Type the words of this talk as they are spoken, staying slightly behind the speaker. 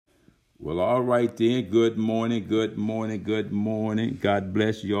Well, all right then. Good morning, good morning, good morning. God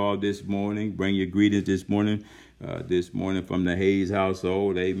bless you all this morning. Bring your greetings this morning. This morning from the Hayes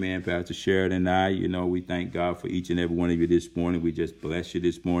household. Amen. Pastor Sheridan and I, we thank God for each and every one of you this morning. We just bless you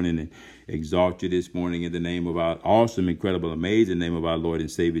this morning and exalt you this morning in the name of our awesome, incredible, amazing name of our Lord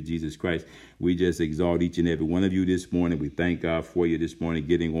and Savior Jesus Christ. We just exalt each and every one of you this morning. We thank God for you this morning,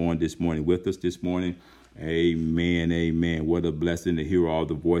 getting on this morning with us this morning. Amen, amen. What a blessing to hear all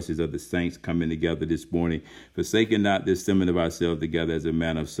the voices of the saints coming together this morning. Forsaking not the assembling of ourselves together as a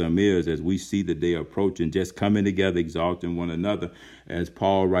manner of some is, as we see the day approaching, just coming together, exalting one another, as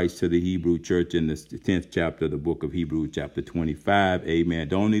Paul writes to the Hebrew church in the 10th chapter of the book of Hebrews, chapter 25. Amen.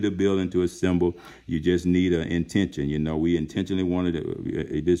 Don't need a building to assemble. You just need an intention. We intentionally wanted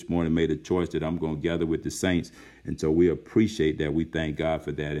to, this morning made a choice that I'm going to gather with the saints. And so we appreciate that. We thank God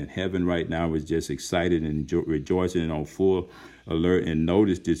for that. And heaven right now is just excited and rejoicing and on full alert and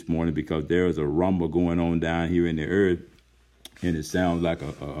notice this morning, because there is a rumble going on down here in the earth. And it sounds like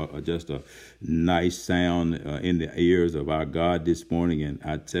just a nice sound in the ears of our God this morning. And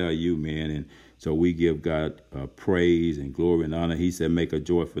I tell you, man, and so we give God praise and glory and honor. He said, make a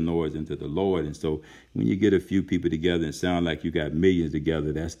joyful noise unto the Lord. And so when you get a few people together and sound like you got millions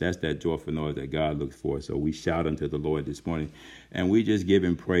together, that's that joyful noise that God looks for. So we shout unto the Lord this morning. And we just give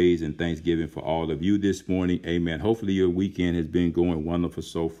him praise and thanksgiving for all of you this morning. Amen. Hopefully your weekend has been going wonderful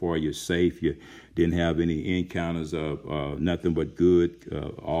so far. You're safe. You didn't have any encounters of nothing but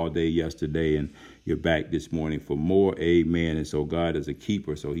good all day yesterday. And you're back this morning for more. Amen. And so God is a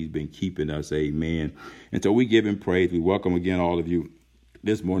keeper. So he's been keeping us. Amen. And so we give him praise. We welcome again all of you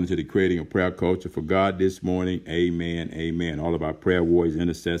this morning to the Creating a Prayer Culture for God this morning. Amen. Amen. All of our prayer warriors,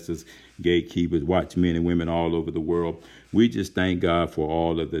 intercessors, gatekeepers, watchmen and women all over the world. We just thank God for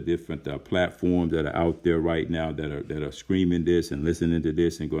all of the different platforms that are out there right now that are screaming this and listening to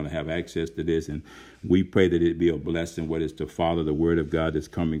this and going to have access to this. And we pray that it be a blessing, what is to follow the word of God that's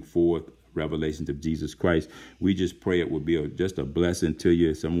coming forth, revelations of Jesus Christ. We just pray it will be just a blessing to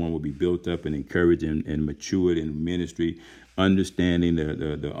you. Someone will be built up and encouraged and matured in ministry, understanding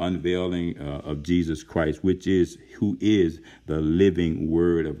the unveiling of Jesus Christ, who is the living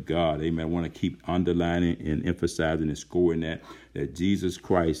word of God. Amen. I want to keep underlining and emphasizing and scoring that Jesus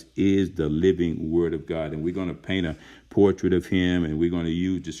Christ is the living word of God. And we're going to paint a portrait of him, and we're going to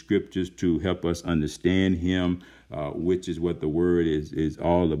use the scriptures to help us understand him, which is what the word is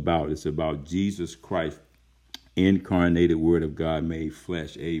all about. It's about Jesus Christ, incarnated word of God made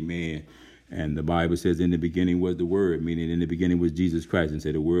flesh. Amen. And the Bible says in the beginning was the word, meaning in the beginning was Jesus Christ, and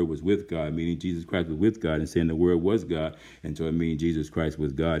said the word was with God, meaning Jesus Christ was with God, and saying the word was God. And so it means Jesus Christ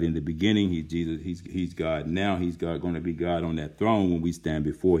was God in the beginning. He's God now. He's going to be God on that throne when we stand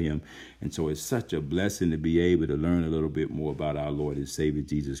before him. And so it's such a blessing to be able to learn a little bit more about our Lord and Savior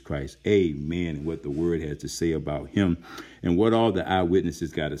Jesus Christ. Amen. And what the word has to say about him and what all the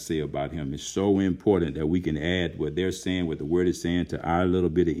eyewitnesses got to say about him. It's so important that we can add what they're saying, what the word is saying, to our little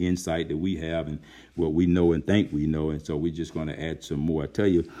bit of insight that we have and what we know and think we know. And so we're just going to add some more. I tell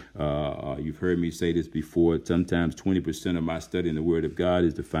you, you've heard me say this before. Sometimes 20% of my study in the word of God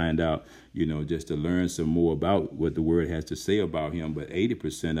is to find out, just to learn some more about what the word has to say about him. But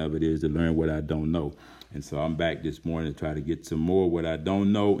 80% of it is to learn what I don't know. And so I'm back this morning to try to get some more what I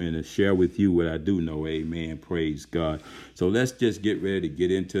don't know and to share with you what I do know. Amen. Praise God. So let's just get ready to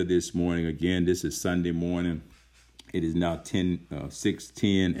get into this morning. Again, this is Sunday morning. It is now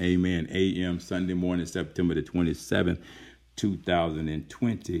 6:10, amen, a.m., Sunday morning, September the 27th,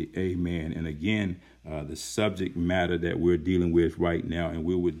 2020, amen. And again, the subject matter that we're dealing with right now, and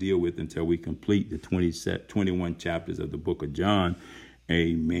we will deal with until we complete the 21 chapters of the book of John,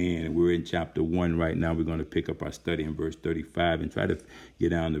 amen. And we're in chapter 1 right now. We're going to pick up our study in verse 35 and try to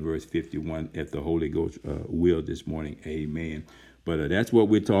get down to verse 51 if the Holy Ghost will this morning, amen. But that's what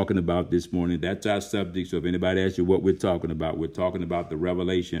we're talking about this morning. That's our subject. So if anybody asks you what we're talking about the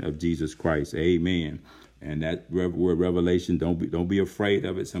revelation of Jesus Christ. Amen. And that word revelation, don't be afraid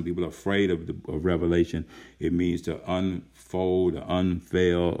of it. Some people are afraid of revelation. It means to unfold,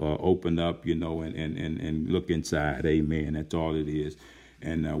 unveil, or open up, and look inside. Amen. That's all it is.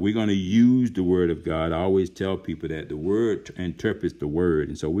 And we're going to use the word of God. I always tell people that the word interprets the word.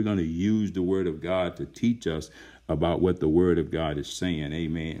 And so we're going to use the word of God to teach us about what the word of God is saying.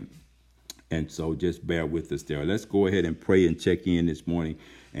 Amen. And so just bear with us there. Let's go ahead and pray and check in this morning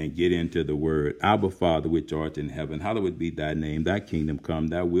and get into the word. Abba, Father, which art in heaven, hallowed be thy name. Thy kingdom come,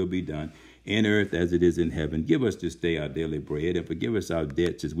 thy will be done in earth as it is in heaven. Give us this day our daily bread, and forgive us our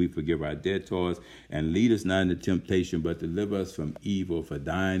debts as we forgive our debtors. And lead us not into temptation, but deliver us from evil. For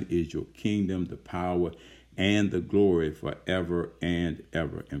thine is your kingdom, the power, and the glory forever and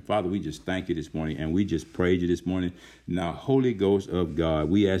ever. And Father, we just thank you this morning, and we just praise you this morning. Now, Holy Ghost of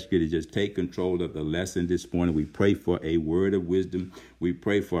God, we ask you to just take control of the lesson this morning. We pray for a word of wisdom. We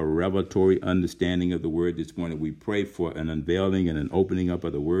pray for a revelatory understanding of the word this morning. We pray for an unveiling and an opening up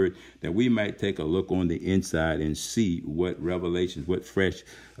of the word, that we might take a look on the inside and see what revelations, what fresh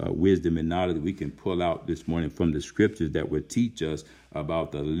wisdom and knowledge we can pull out this morning from the scriptures that will teach us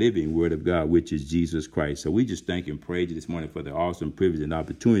about the living word of God, which is Jesus Christ. So we just thank and praise you this morning for the awesome privilege and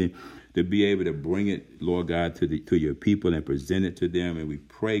opportunity to be able to bring it, Lord God, to your people and present it to them. And we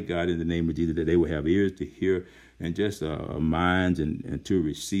pray, God, in the name of Jesus, that they will have ears to hear and just minds and to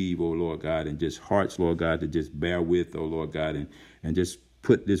receive, oh Lord God, and just hearts, Lord God, to just bear with, oh Lord God, and just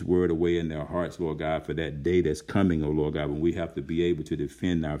put this word away in their hearts, Lord God, for that day that's coming, oh Lord God, when we have to be able to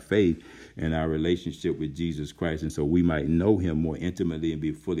defend our faith and our relationship with Jesus Christ. And so we might know him more intimately and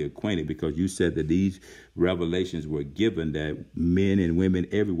be fully acquainted, because you said that these revelations were given that men and women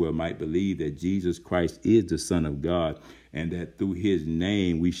everywhere might believe that Jesus Christ is the Son of God, and that through his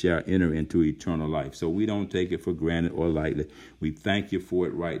name we shall enter into eternal life. So we don't take it for granted or lightly. We thank you for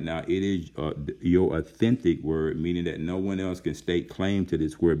it right now. It is your authentic word, meaning that no one else can stake claim to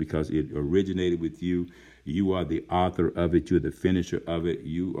this word, because it originated with you. You are the author of it. You're the finisher of it.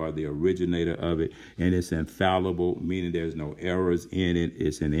 You are the originator of it. And it's infallible, meaning there's no errors in it.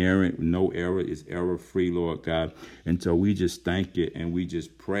 It's inerrant, no error. It's error-free, Lord God. And so we just thank you and we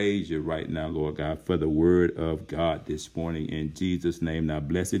just praise you right now, Lord God, for the word of God this morning. In Jesus' name, now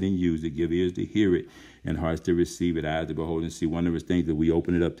bless it and use it. Give ears to hear it and hearts to receive it, eyes to behold and see wondrous things, that we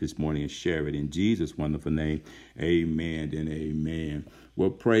open it up this morning and share it. In Jesus' wonderful name, amen and amen.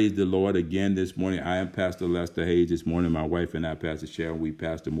 Well, praise the Lord again this morning. I am Pastor Lester Hayes this morning. My wife and I, Pastor Sharon, we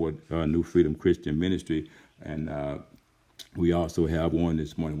pastor New Freedom Christian Ministry. And we also have on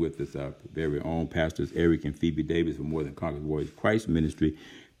this morning with us our very own pastors, Eric and Phoebe Davis from More Than Conquerors Warriors Christ Ministry.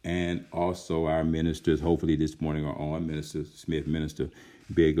 And also our ministers, hopefully this morning, are on. Minister Smith, Minister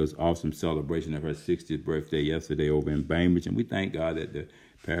Bigger's awesome celebration of her 60th birthday yesterday over in Bainbridge. And we thank God that the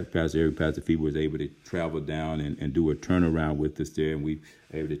Pastor Eric, Pastor Phoebe was able to travel down and do a turnaround with us there, and we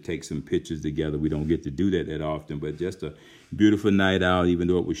were able to take some pictures together. We don't get to do that often, but just a beautiful night out, even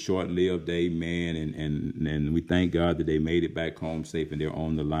though it was short-lived, amen. And we thank God that they made it back home safe, and they're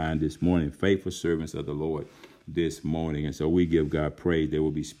on the line this morning, faithful servants of the Lord this morning. And so we give God praise. They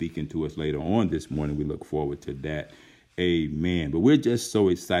will be speaking to us later on this morning. We look forward to that. Amen. But we're just so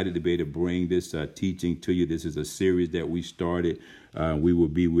excited to be able to bring this teaching to you. This is a series that we started. We will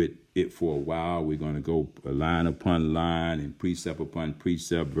be with it for a while. We're going to go line upon line and precept upon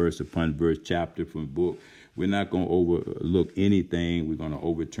precept, verse upon verse, chapter from book. We're not going to overlook anything. We're going to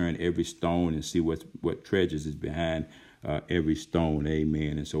overturn every stone and see what treasures is behind every stone.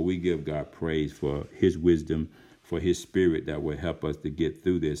 Amen. And so we give God praise for his wisdom, for his spirit that will help us to get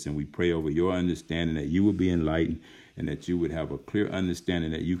through this. And we pray over your understanding, that you will be enlightened and that you would have a clear understanding,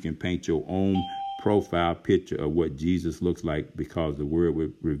 that you can paint your own profile picture of what Jesus looks like, because the word will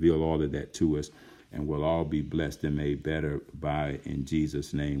reveal all of that to us, and we'll all be blessed and made better by it. In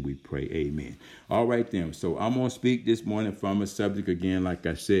Jesus' name we pray, amen. All right then, so I'm going to speak this morning from a subject again, like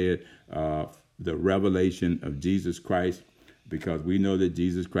I said, the revelation of Jesus Christ, because we know that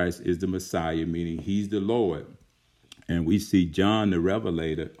Jesus Christ is the Messiah, meaning he's the Lord. And we see John the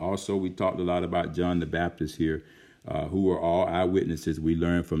Revelator. Also, we talked a lot about John the Baptist here, who were all eyewitnesses. We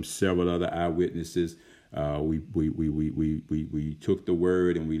learned from several other eyewitnesses. We took the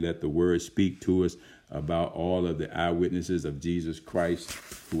word and we let the word speak to us about all of the eyewitnesses of Jesus Christ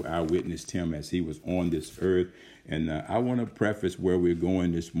who eyewitnessed him as he was on this earth. And I want to preface where we're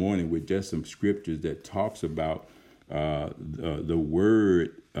going this morning with just some scriptures that talks about the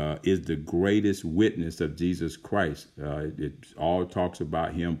word is the greatest witness of Jesus Christ. It all talks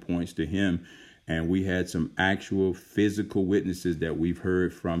about him, points to him. And we had some actual physical witnesses that we've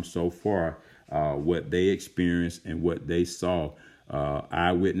heard from so far, what they experienced and what they saw.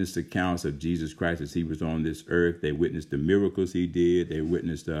 Eyewitness accounts of Jesus Christ as he was on this earth. They witnessed the miracles he did. They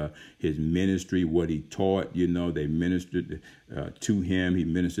witnessed his ministry, what he taught. You know, they ministered to him. He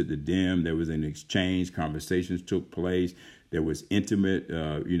ministered to them. There was an exchange. Conversations took place. There was intimate,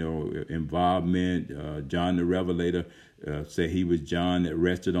 involvement. John the Revelator said he was John that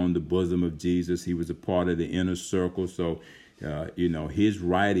rested on the bosom of Jesus. He was a part of the inner circle. So, his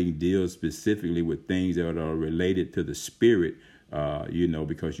writing deals specifically with things that are related to the spirit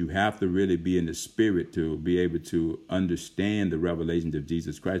because you have to really be in the spirit to be able to understand the revelations of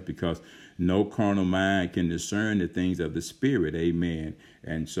Jesus Christ, because no carnal mind can discern the things of the spirit. Amen.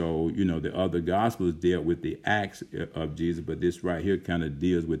 And so, the other gospels dealt with the acts of Jesus, but this right here kind of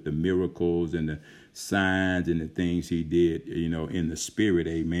deals with the miracles and the signs and the things he did, in the spirit.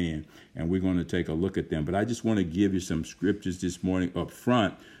 Amen. And we're going to take a look at them. But I just want to give you some scriptures this morning up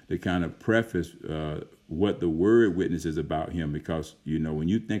front to kind of preface what the word witnesses about him, because, when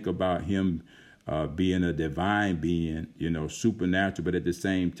you think about him being a divine being, supernatural, but at the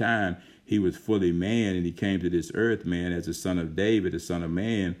same time, he was fully man, and he came to this earth, man, as the son of David, the son of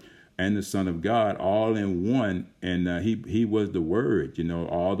man, and the son of God, all in one. And he was the word,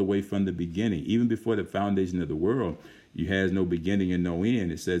 all the way from the beginning, even before the foundation of the world. You has no beginning and no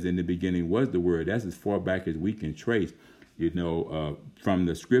end. It says in the beginning was the word. That's as far back as we can trace, from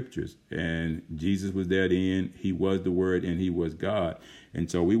the scriptures. And Jesus was there then. He was the word, and he was God.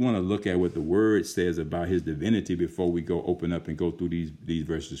 And so we want to look at what the word says about his divinity before we go open up and go through these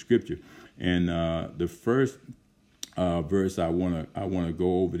verses of scripture. And the first verse I want to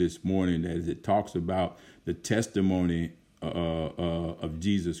go over this morning, as it talks about the testimony of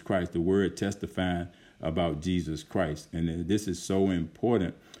Jesus Christ, the word testifying about Jesus Christ. And this is so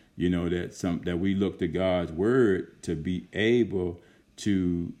important, that we look to God's word to be able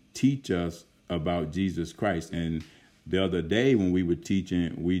to teach us about Jesus Christ. And the other day when we were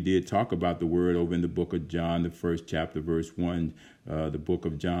teaching, we did talk about the word over in the book of John, the first chapter, verse 1, the book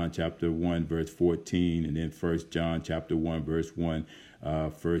of John, chapter 1, verse 14, and then 1 John, chapter 1, verse 1,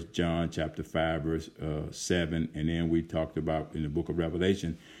 1 John, chapter 5, verse 7, and then we talked about in the book of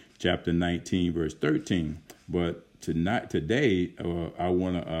Revelation, chapter 19, verse 13. But today, I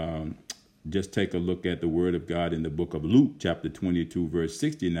want to just take a look at the word of God in the book of Luke, chapter 22, verse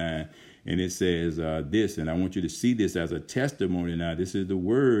 69. And it says this, and I want you to see this as a testimony. Now, this is the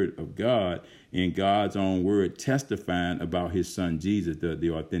word of God in God's own word testifying about his son, Jesus,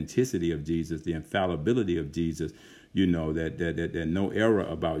 the authenticity of Jesus, the infallibility of Jesus, that no error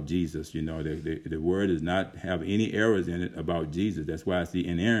about Jesus, the word does not have any errors in it about Jesus. That's why it's the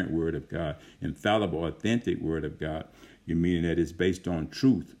inerrant word of God, infallible, authentic word of God. Meaning that it's based on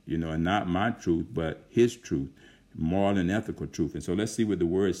truth, and not my truth, but his truth. Moral and ethical truth. And so let's see what the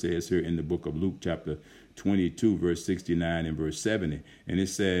word says here in the book of Luke, chapter 22, verse 69 and verse 70. And it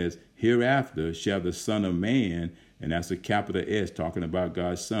says, hereafter shall the Son of Man, and that's a capital S, talking about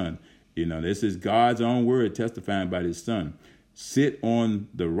God's son. This is God's own word testifying about his son. Sit on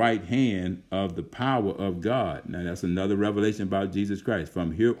the right hand of the power of God. Now, that's another revelation about Jesus Christ.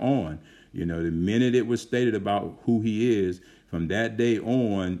 From here on, the minute it was stated about who he is, from that day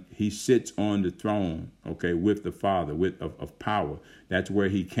on, he sits on the throne, with the Father, of power. That's where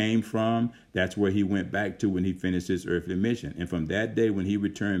he came from. That's where he went back to when he finished his earthly mission. And from that day, when he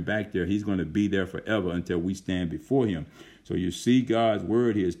returned back there, he's going to be there forever until we stand before him. So you see God's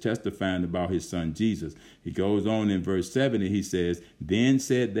word here is testifying about his son, Jesus. He goes on in verse 7, and he says, then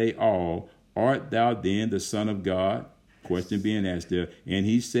said they all, art thou then the Son of God? Question being asked there. And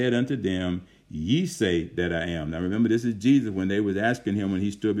he said unto them, ye say that I am. Now remember, this is Jesus when they was asking him when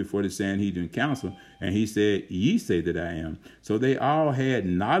he stood before the Sanhedrin council, and he said, ye say that I am. So they all had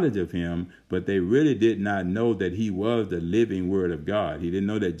knowledge of him, but they really did not know that he was the living word of God. He didn't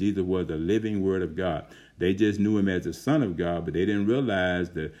know that Jesus was the living word of God. They just knew him as the Son of God, but they didn't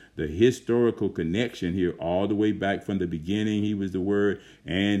realize the historical connection here all the way back from the beginning. He was the word,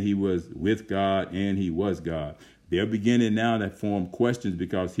 and he was with God, and he was God. They're beginning now to form questions,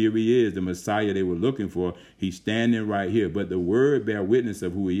 because here he is, the Messiah they were looking for. He's standing right here, but the word bear witness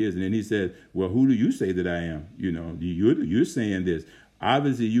of who he is. And then he said, well, who do you say that I am? You're saying this.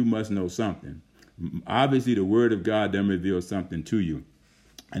 Obviously, you must know something. Obviously, the word of God done reveal something to you.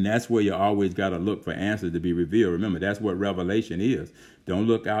 And that's where you always got to look for answers to be revealed. Remember, that's what revelation is. Don't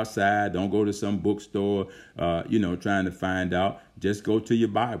look outside. Don't go to some bookstore, trying to find out. Just go to your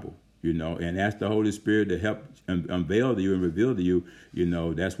Bible, and ask the Holy Spirit to help unveil to you and reveal to you.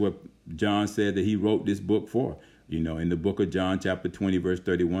 That's what John said that he wrote this book for. In the book of John, chapter 20, verse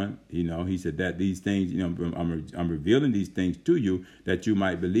 31, he said that these things, I'm revealing these things to you that you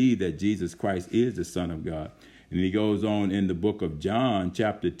might believe that Jesus Christ is the Son of God. And he goes on in the book of John,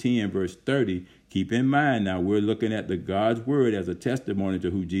 chapter 10, verse 30. Keep in mind now, we're looking at the God's word as a testimony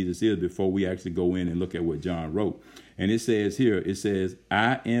to who Jesus is before we actually go in and look at what John wrote. And it says here,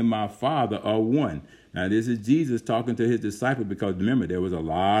 I and my Father are one. Now, this is Jesus talking to his disciples, because remember, there was a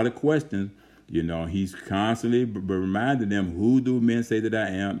lot of questions. He's constantly reminding them, who do men say that I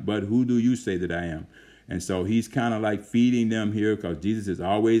am? But who do you say that I am? And so he's kind of like feeding them here, because Jesus is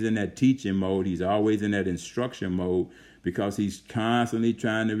always in that teaching mode. He's always in that instruction mode. because he's constantly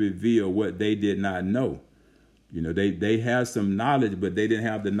trying to reveal what they did not know. You know, they have some knowledge, but they didn't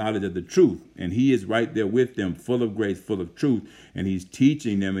have the knowledge of the truth. And he is right there with them, full of grace, full of truth. And he's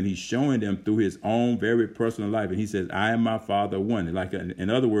teaching them and he's showing them through his own very personal life. And he says, I and my Father one. Like, in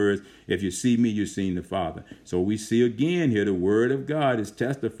other words, if you see me, you've seen the Father. So we see again here, the word of God is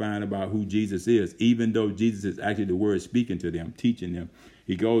testifying about who Jesus is, even though Jesus is actually the word speaking to them, teaching them.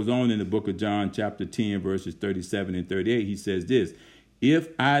 He goes on in the book of John, chapter 10, verses 37 and 38. He says this, if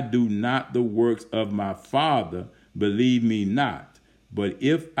I do not the works of my Father, believe me not. But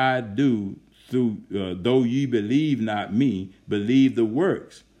if I do, though ye believe not me, believe the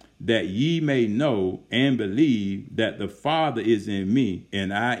works, that ye may know and believe that the Father is in me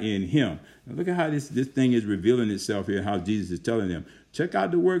and I in him. Now look at how this thing is revealing itself here, how Jesus is telling them, check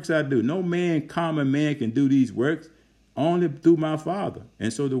out the works I do. No man, common man, can do these works, only through my Father.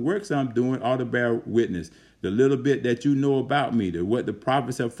 And so the works I'm doing ought to bear witness. The little bit that you know about me, what the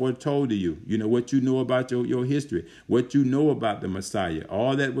prophets have foretold to you, you know, what you know about your history, what you know about the Messiah,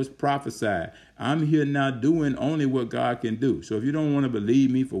 all that was prophesied. I'm here now doing only what God can do. So if you don't want to believe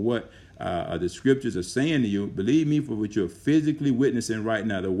me for what the scriptures are saying to you, believe me for what you're physically witnessing right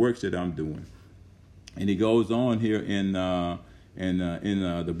now, the works that I'm doing. And he goes on here in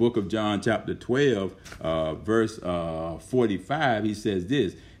the book of John, chapter 12, verse 45, he says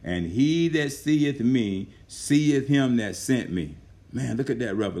this, and he that seeth me, seeth him that sent me. Man, look at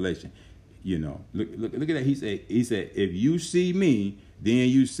that revelation. You know, look at that. He said, if you see me, then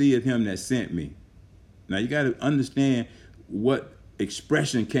you seeth him that sent me. Now you got to understand what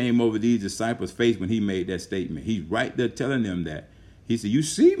expression came over these disciples' face when he made that statement. He's right there telling them that. He said, you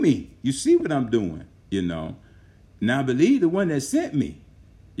see me, you see what I'm doing, you know. Now believe the one that sent me.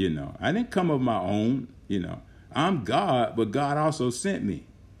 You know, I didn't come of my own, you know. I'm God, but God also sent me,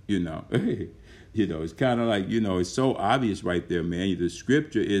 you know. You know, it's kind of like, you know, it's so obvious right there, man. The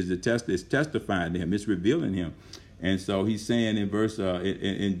scripture is it's testifying to him. It's revealing him. And so he's saying in verse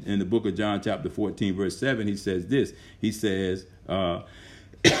in the book of John, chapter 14, verse 7, he says this. He says,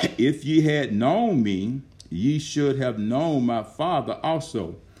 if ye had known me, ye should have known my Father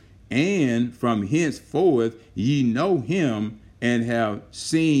also. And from henceforth ye know him and have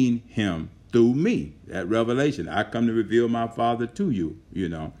seen him through me. That revelation. I come to reveal my Father to you, you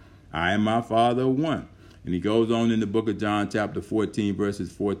know. I and my Father are one. And he goes on in the book of John, chapter 14,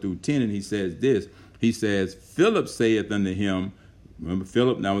 verses 4 through 10, and he says this. He says, Philip saith unto him, remember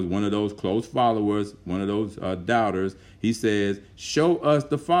Philip now was one of those close followers, one of those doubters. He says, show us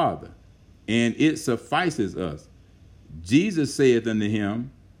the Father, and it suffices us. Jesus saith unto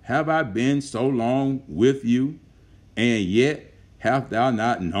him, have I been so long with you, and yet hast thou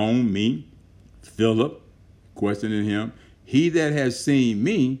not known me? Philip, questioning him, he that has seen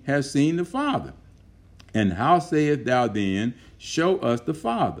me has seen the Father. And how sayest thou then, show us the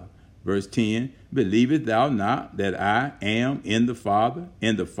Father? Verse 10, believest thou not that I am in the Father,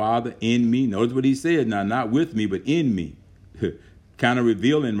 and the Father in me? Notice what he said now, not with me, but in me. Kind of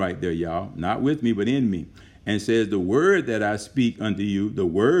revealing right there, y'all. Not with me, but in me. And says, the word that I speak unto you, the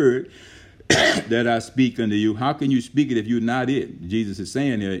word that I speak unto you, how can you speak it if you're not it? Jesus is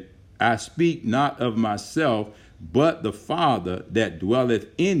saying here, I speak not of myself, but the Father that dwelleth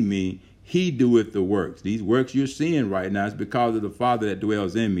in me, he doeth the works. These works you're seeing right now is because of the Father that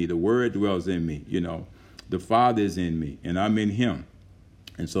dwells in me. The word dwells in me, you know. The Father is in me, and I'm in him.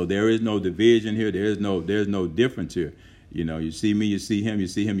 And so there is no division here. There's no difference here. You know, you see me, you see him, you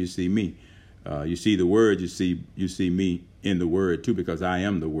see him, you see me. You see the word, you see me in the word too, because I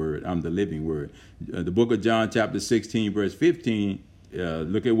am the word. I'm the living word. The book of John, chapter 16, verse 15,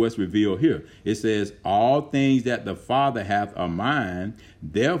 look at what's revealed here. It says, all things that the Father hath are mine,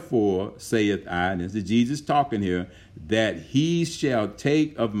 therefore saith I, and this is Jesus talking here, that he shall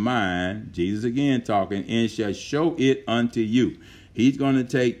take of mine, Jesus again talking, and shall show it unto you. He's going to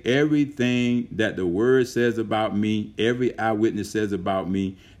take everything that the word says about me, every eyewitness says about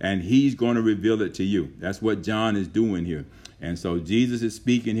me, and he's going to reveal it to you. That's what John is doing here. And so Jesus is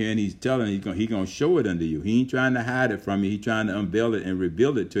speaking here, and he's telling you, he's going to show it unto you. He ain't trying to hide it from you. He's trying to unveil it and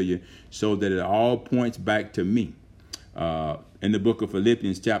reveal it to you so that it all points back to me. In the book of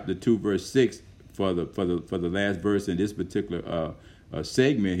Philippians, chapter 2, verse 6, for the last verse in this particular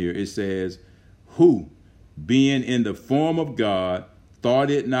segment here, it says, who, being in the form of God,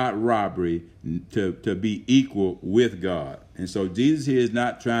 thought it not robbery to be equal with God. And so Jesus here is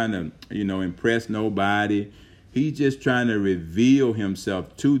not trying to, you know, impress nobody. He's just trying to reveal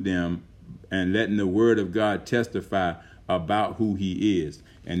himself to them and letting the word of God testify about who he is.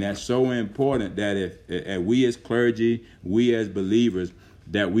 And that's so important that if we as clergy, we as believers,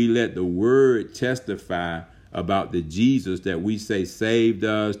 that we let the word testify about the Jesus that we say saved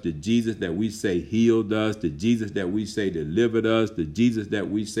us, the Jesus that we say healed us, the Jesus that we say delivered us, the Jesus that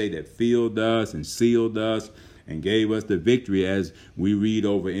we say that filled us and sealed us and gave us the victory, as we read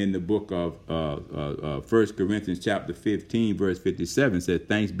over in the book of 1 Corinthians chapter 15, verse 57, says,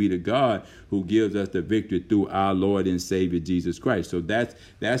 thanks be to God who gives us the victory through our Lord and Savior Jesus Christ. So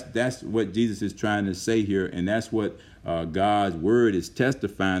that's what Jesus is trying to say here, and that's what God's word is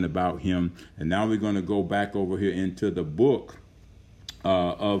testifying about him. And now we're going to go back over here into the book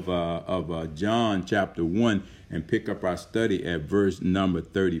of John chapter 1 and pick up our study at verse number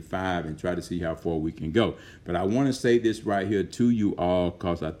 35 and try to see how far we can go. But I want to say this right here to you all,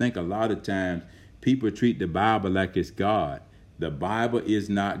 because I think a lot of times people treat the Bible like it's God. The Bible is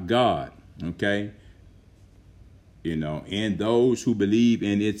not God, okay? You know, and those who believe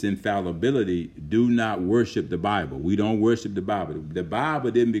in its infallibility do not worship the Bible. We don't worship the Bible. The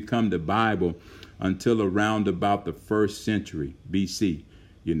Bible didn't become the Bible until around about the 1st century BC.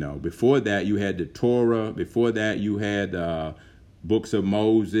 You know, before that you had the Torah. Before that you had books of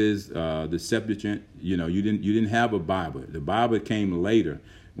Moses, the Septuagint. You know, you didn't have a Bible. The Bible came later.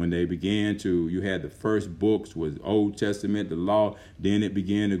 When they began to, you had the first books was Old Testament, the law. Then it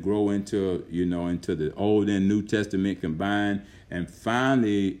began to grow into, you know, into the Old and New Testament combined. And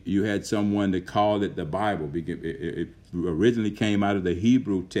finally, you had someone that called it the Bible. It originally came out of the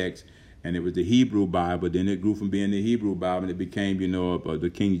Hebrew text, and it was the Hebrew Bible. Then it grew from being the Hebrew Bible, and it became, you know, the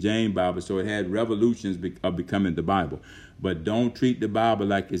King James Bible. So it had revolutions of becoming the Bible. But don't treat the Bible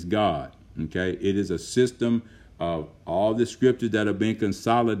like it's God, okay? It is a system of all the scriptures that have been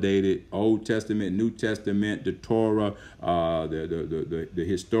consolidated, Old Testament, New Testament, the Torah, the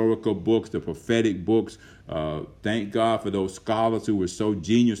historical books, the prophetic books. Thank God for those scholars who were so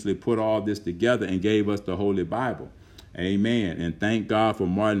geniusly put all this together and gave us the Holy Bible. Amen. And thank God for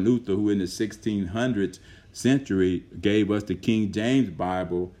Martin Luther, who in the 1600s century gave us the King James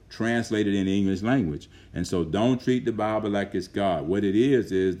Bible translated in the English language. And so don't treat the Bible like it's God. What it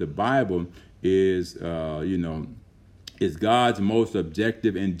is the Bible is, is God's most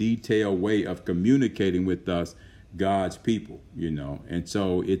objective and detailed way of communicating with us, God's people, you know. And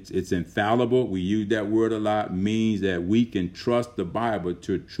so it's infallible. We use that word a lot, means that we can trust the Bible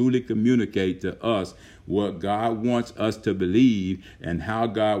to truly communicate to us what God wants us to believe and how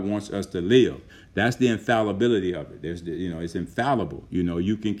God wants us to live. That's the infallibility of it. It's infallible. You know,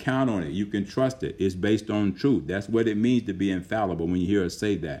 you can count on it. You can trust it. It's based on truth. That's what it means to be infallible when you hear us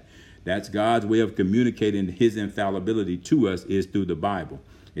say that. That's God's way of communicating his infallibility to us is through the Bible.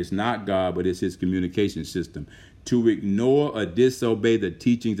 It's not God, but it's his communication system. To ignore or disobey the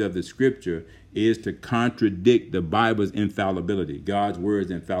teachings of the scripture is to contradict the Bible's infallibility, God's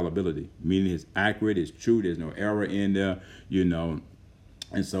word's infallibility, meaning it's accurate, it's true, there's no error in there, you know.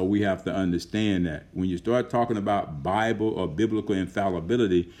 And so we have to understand that when you start talking about Bible or biblical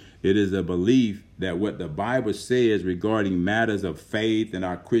infallibility, it is a belief that what the Bible says regarding matters of faith and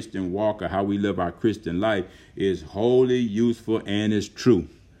our Christian walk or how we live our Christian life is wholly useful and is true.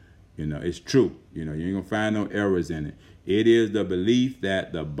 You know, it's true. You know, you ain't gonna find no errors in it. It is the belief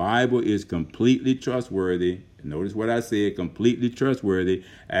that the Bible is completely trustworthy. Notice what I said, completely trustworthy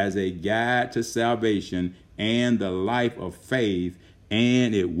as a guide to salvation and the life of faith,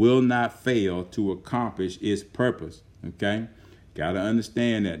 and it will not fail to accomplish its purpose. Okay? Got to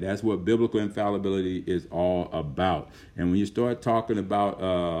understand that. That's what biblical infallibility is all about. And when you start talking about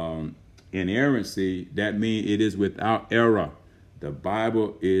inerrancy, that means it is without error. The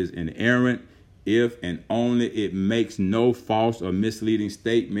Bible is inerrant if and only it makes no false or misleading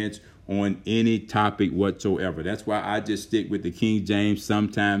statements on any topic whatsoever. That's why I just stick with the King James,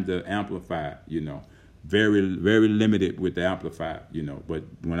 sometimes the Amplified, you know. Very, very limited with the Amplified, you know. But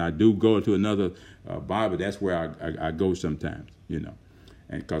when I do go to another Bible, that's where I go sometimes, you know.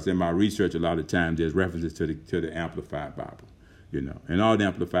 And because in my research, a lot of times there's references to the Amplified Bible, you know. And all the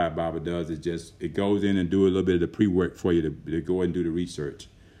Amplified Bible does is just, it goes in and do a little bit of the pre-work for you to go and do the research,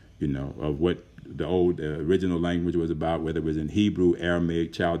 you know, of what the original language was about, whether it was in Hebrew,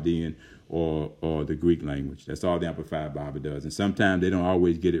 Aramaic, Chaldean, or the Greek language. That's all the Amplified Bible does. And sometimes they don't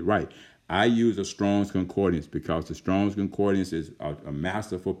always get it right. I use a Strong's Concordance because the Strong's Concordance is a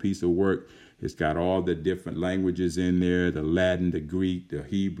masterful piece of work. It's got all the different languages in there, the Latin, the Greek, the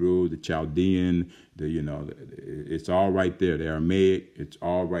Hebrew, the Chaldean, it's all right there. The Aramaic, it's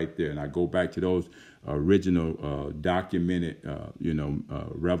all right there. And I go back to those original documented,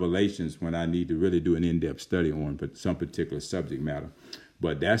 revelations when I need to really do an in-depth study on some particular subject matter.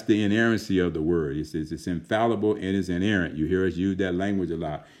 But that's the inerrancy of the word. It's infallible and it's inerrant. You hear us use that language a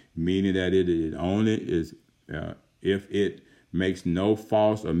lot, meaning that it only is if it makes no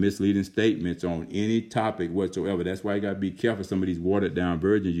false or misleading statements on any topic whatsoever. That's why you got to be careful some of these watered down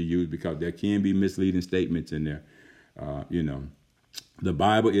versions you use, because there can be misleading statements in there. The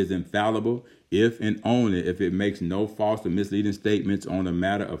Bible is infallible if and only if it makes no false or misleading statements on the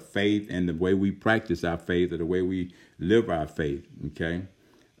matter of faith and the way we practice our faith or the way we live our faith. Okay.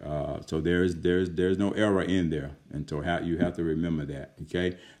 So there's no error in there. And so you have to remember that.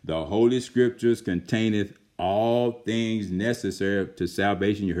 Okay. The Holy Scriptures containeth all things necessary to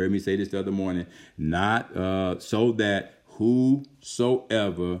salvation. You heard me say this the other morning, not so that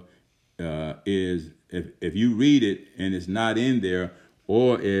whosoever is, if you read it and it's not in there,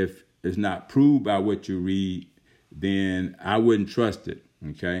 or if it's not proved by what you read, then I wouldn't trust it.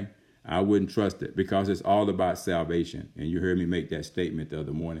 Okay. I wouldn't trust it, because it's all about salvation. And you heard me make that statement the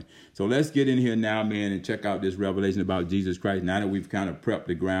other morning. So let's get in here now, man, and check out this revelation about Jesus Christ. Now that we've kind of prepped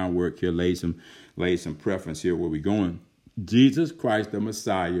the groundwork here, laid some preference here where we're going. Jesus Christ, the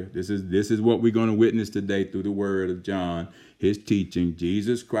Messiah. This is what we're going to witness today through the word of John, his teaching.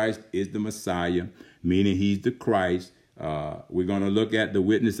 Jesus Christ is the Messiah, meaning he's the Christ. We're going to look at the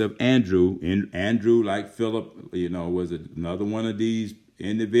witness of Andrew. And Andrew, like Philip, was another one of these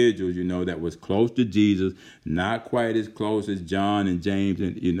individuals, that was close to Jesus, not quite as close as John and James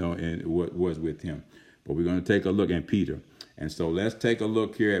and what was with him. But we're going to take a look at Peter. And so let's take a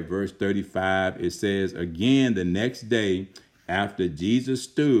look here at verse 35. It says, again, the next day after Jesus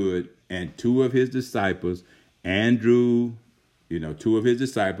stood, and two of his disciples, Andrew, Andrew,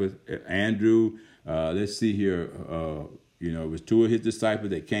 let's see here, it was two of his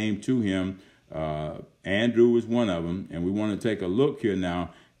disciples that came to him. Andrew was one of them, and we want to take a look here now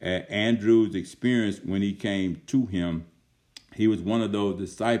at Andrew's experience when he came to him. He was one of those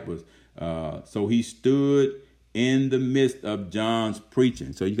disciples. So he stood in the midst of John's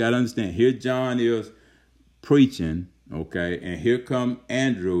preaching. So you got to understand, here John is preaching, okay, and here come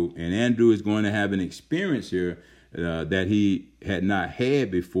Andrew, and Andrew is going to have an experience here that he had not had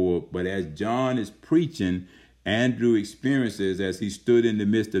before. But as John is preaching, Andrew experiences as he stood in the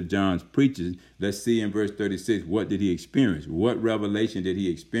midst of John's preaching. Let's see in verse 36, what did he experience? What revelation did he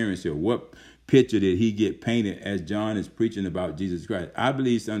experience here? What picture did he get painted as John is preaching about Jesus Christ? I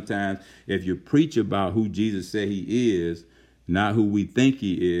believe sometimes if you preach about who Jesus said he is, not who we think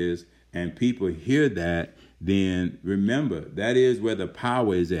he is, and people hear that, then remember, that is where the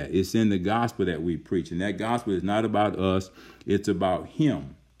power is at. It's in the gospel that we preach. And that gospel is not about us. It's about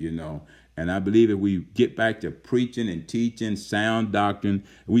him, And I believe if we get back to preaching and teaching sound doctrine,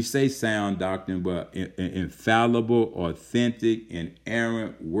 we say sound doctrine, but infallible, authentic,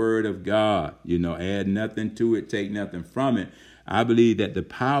 inerrant word of God, add nothing to it, take nothing from it. I believe that the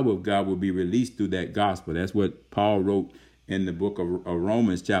power of God will be released through that gospel. That's what Paul wrote in the book of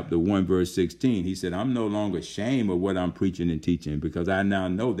Romans chapter 1, verse 16. He said, I'm no longer ashamed of what I'm preaching and teaching, because I now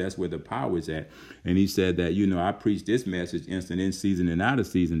know that's where the power is at. And he said that, I preach this message instant, in season and out of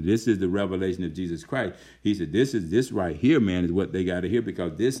season. This is the revelation of Jesus Christ. He said, this right here, man, is what they got to hear,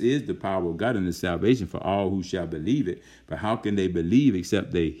 because this is the power of God and the salvation for all who shall believe it. But how can they believe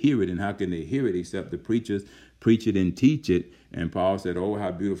except they hear it? And how can they hear it except the preachers preach it and teach it? And Paul said, oh,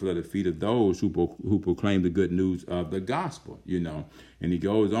 how beautiful are the feet of those who proclaim the good news of the gospel, And he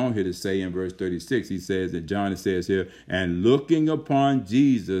goes on here to say in verse 36, he says that John says here, and looking upon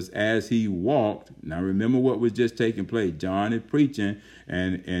Jesus as he walked. Now, remember what was just taking place. John is preaching,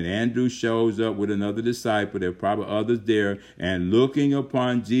 and Andrew shows up with another disciple. There are probably others there. And looking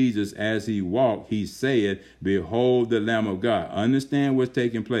upon Jesus as he walked, he said, behold the Lamb of God. Understand what's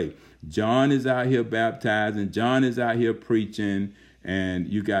taking place. John is out here baptizing. John is out here preaching. And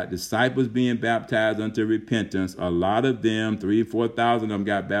you got disciples being baptized unto repentance. A lot of them, 3,000 or 4,000 of them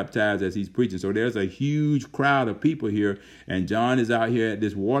got baptized as he's preaching. So there's a huge crowd of people here. And John is out here at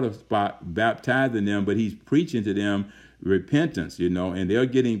this water spot baptizing them, but he's preaching to them repentance, and they're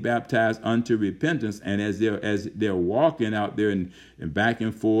getting baptized unto repentance. And as they're walking out there and back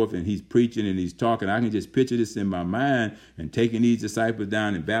and forth, and he's preaching and he's talking, I can just picture this in my mind, and taking these disciples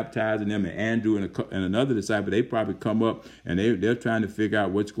down and baptizing them. And Andrew and another disciple, they probably come up and they're trying to figure out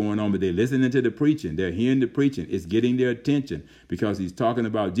what's going on, but they're listening to the preaching. They're hearing the preaching. It's getting their attention because he's talking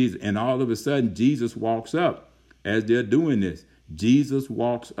about Jesus. And all of a sudden, Jesus walks up as they're doing this. Jesus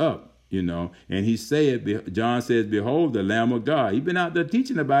walks up. And he said, John says, behold, the Lamb of God. He's been out there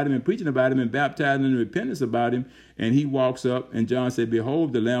teaching about him and preaching about him and baptizing in repentance about him. And he walks up, and John said,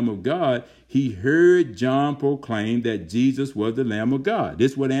 behold, the Lamb of God. He heard John proclaim that Jesus was the Lamb of God.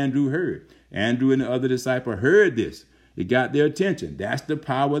 This is what Andrew heard. Andrew and the other disciple heard this. It got their attention. That's the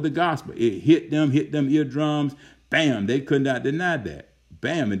power of the gospel. It hit them eardrums. Bam, they could not deny that.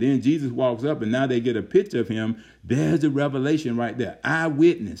 Bam. And then Jesus walks up, and now they get a picture of him. There's the revelation right there.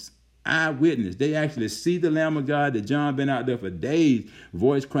 Eyewitness. They actually see the Lamb of God that John been out there for days,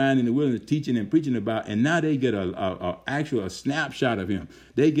 voice crying in the wilderness, teaching and preaching about. And now they get a snapshot of him.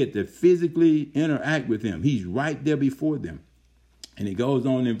 They get to physically interact with him. He's right there before them. And it goes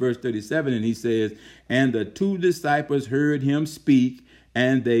on in verse 37, and he says, and the 2 disciples heard him speak,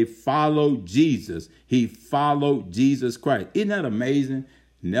 and they followed Jesus. He followed Jesus Christ. Isn't that amazing?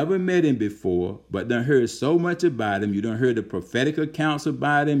 Never met him before, but done heard so much about him. You done heard the prophetic accounts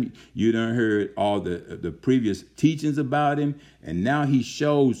about him. You done heard all the previous teachings about him. And now he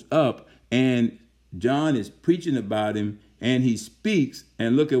shows up, and John is preaching about him, and he speaks,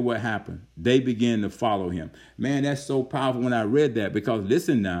 and look at what happened. They begin to follow him. Man, that's so powerful when I read that, because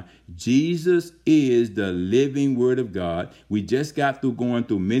listen now, Jesus is the living word of God. We just got through going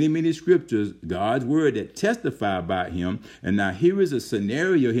through many, many scriptures, God's word that testify about him. And now here is a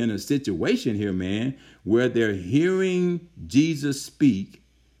scenario here, in a situation here, man, where they're hearing Jesus speak.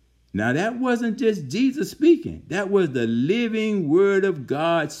 Now, that wasn't just Jesus speaking. That was the living word of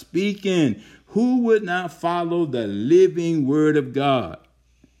God speaking. Who would not follow the living word of God?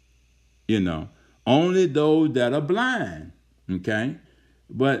 Only those that are blind. Okay.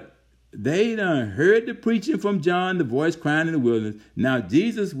 But they done heard the preaching from John, the voice crying in the wilderness. Now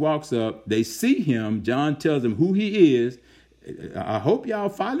Jesus walks up. They see him. John tells them who he is. I hope y'all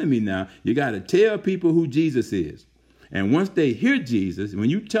follow me now. You got to tell people who Jesus is. And once they hear Jesus, when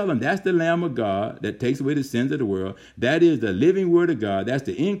you tell them that's the Lamb of God that takes away the sins of the world, that is the living word of God, that's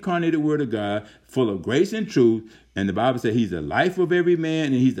the incarnated word of God, full of grace and truth. And the Bible says he's the life of every man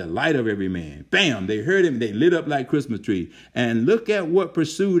and he's the light of every man. Bam, they heard him. They lit up like Christmas trees. And look at what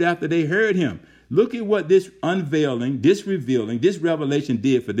pursued after they heard him. Look at what this unveiling, this revealing, this revelation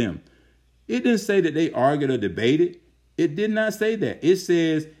did for them. It didn't say that they argued or debated. It did not say that. It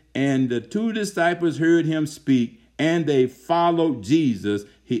says, and the 2 disciples heard him speak, and they followed Jesus.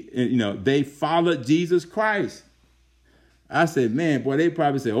 They followed Jesus Christ. I said, man, boy, they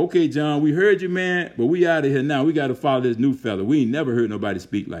probably say, okay, John, we heard you, man, but we out of here now. We got to follow this new fella. We ain't never heard nobody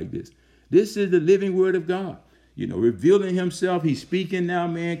speak like this. This is the living word of God, revealing himself. He's speaking now,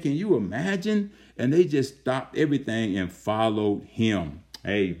 man. Can you imagine? And they just stopped everything and followed him.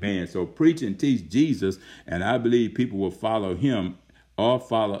 Amen. So preach and teach Jesus, and I believe people will follow him or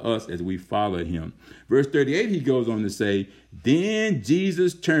follow us as we follow him. Verse 38, he goes on to say, then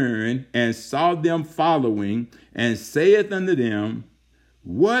Jesus turned and saw them following, and saith unto them,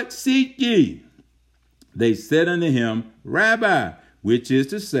 what seek ye? They said unto him, Rabbi, which is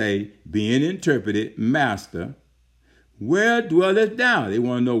to say, being interpreted, Master, where dwellest thou? They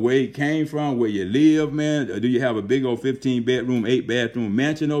want to know where he came from, where you live, man. Do you have a big old 15-bedroom, 8-bathroom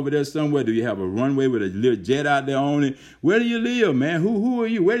mansion over there somewhere? Do you have a runway with a little jet out there on it? Where do you live, man? Who are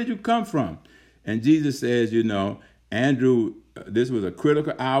you? Where did you come from? And Jesus says, Andrew, this was a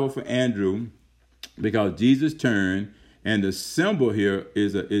critical hour for Andrew, because Jesus turned, and the symbol here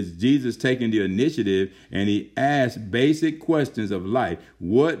is Jesus taking the initiative, and he asked basic questions of life.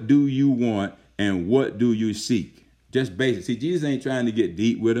 What do you want, and what do you seek? Just basic. See, Jesus ain't trying to get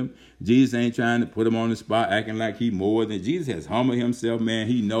deep with him. Jesus ain't trying to put him on the spot, acting like he more than. Jesus has humbled himself, man.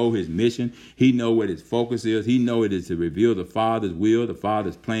 He know his mission. He know what his focus is. He know it is to reveal the Father's will, the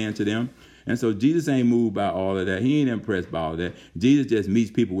Father's plan to them. And so Jesus ain't moved by all of that. He ain't impressed by all that. Jesus just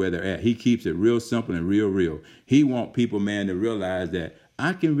meets people where they're at. He keeps it real simple and real. He want people, man, to realize that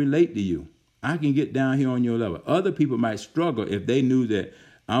I can relate to you. I can get down here on your level. Other people might struggle if they knew that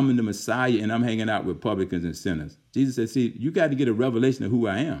I'm the Messiah and I'm hanging out with publicans and sinners. Jesus said, see, you got to get a revelation of who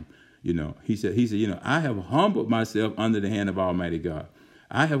I am. He said, I have humbled myself under the hand of Almighty God.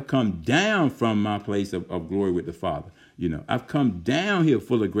 I have come down from my place of glory with the Father. I've come down here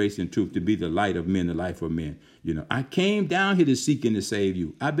full of grace and truth to be the light of men, the life of men. I came down here to seek and to save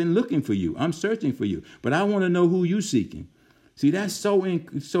you. I've been looking for you. I'm searching for you, but I want to know who you seeking. See, that's so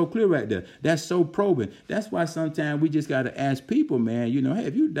clear right there. That's so probing. That's why sometimes we just got to ask people, man, hey,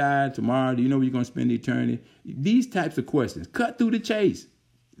 if you died tomorrow, do you know where you're going to spend eternity? These types of questions. Cut through the chase.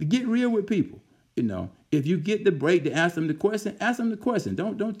 Get real with people. If you get the break to ask them the question, ask them the question.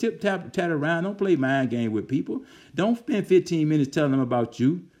 Don't tat around. Don't play mind game with people. Don't spend 15 minutes telling them about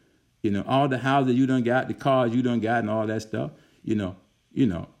you. All the houses you done got, the cars you done got, and all that stuff.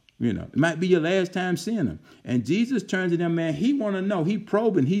 It might be your last time seeing them. And Jesus turns to them, man. He want to know. He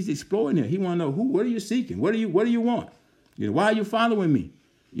probing. He's exploring it. He want to know what are you seeking? What do you want? Why are you following me?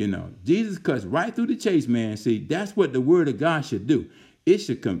 Jesus cuts right through the chase, man. See, that's what the word of God should do. It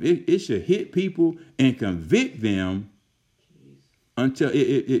should hit people and convict them until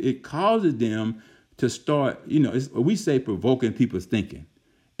it causes them to start, we say provoking people's thinking.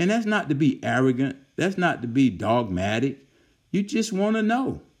 And that's not to be arrogant. That's not to be dogmatic. You just want to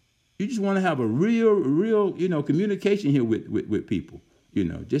know. You just want to have a real, communication here with people.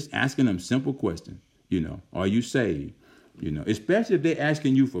 Just asking them simple questions. Are you saved? Especially if they're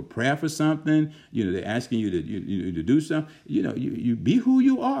asking you for prayer for something. They're asking you to do something. You be who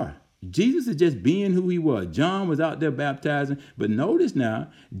you are. Jesus is just being who he was. John was out there baptizing. But notice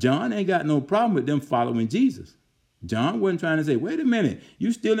now, John ain't got no problem with them following Jesus. John wasn't trying to say, wait a minute,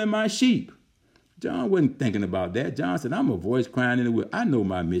 you stealing my sheep. John wasn't thinking about that. John said, I'm a voice crying in the wilderness. I know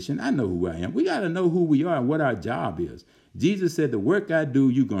my mission. I know who I am. We got to know who we are and what our job is. Jesus said, the work I do,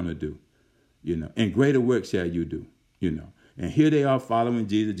 you're going to do. And greater work shall you do. And here they are following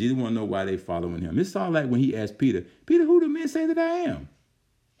Jesus. Jesus want to know why they following him. It's all like when he asked Peter, Peter, who do men say that I am?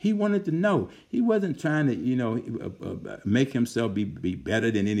 He wanted to know. He wasn't trying to, make himself be better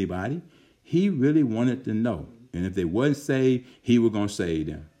than anybody. He really wanted to know. And if they wasn't saved, he was going to save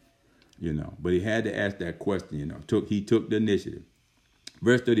them. But he had to ask that question, He took the initiative.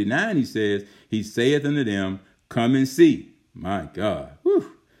 Verse 39, he says, he saith unto them, come and see. My God. Whew.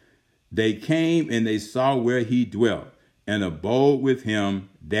 They came and they saw where he dwelt and abode with him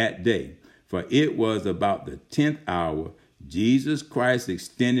that day. For it was about the 10th hour. Jesus Christ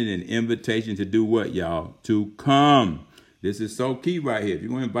extended an invitation to do what, y'all? To come. This is so key right here. If you're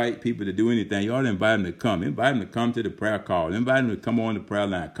going to invite people to do anything, you ought to invite them to come. Invite them to come to the prayer call. Invite them to come on the prayer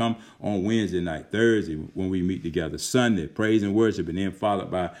line. Come on Wednesday night, Thursday when we meet together, Sunday, praise and worship, and then followed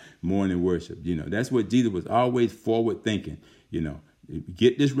by morning worship. That's what Jesus was always forward thinking.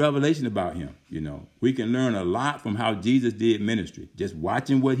 Get this revelation about him. We can learn a lot from how Jesus did ministry. Just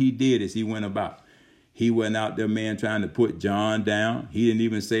watching what he did as he went about. He wasn't out there, man, trying to put John down. He didn't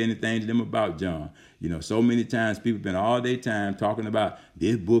even say anything to them about John. So many times people spend all their time talking about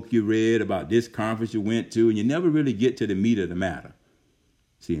this book you read, about this conference you went to, and you never really get to the meat of the matter.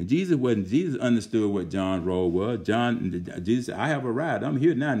 See, and Jesus understood what John's role was. Jesus said, I have arrived. I'm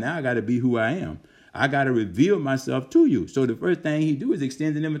here now. Now I got to be who I am. I got to reveal myself to you. So the first thing he do is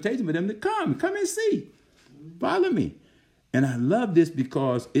extend an invitation for them to come and see. Follow me. And I love this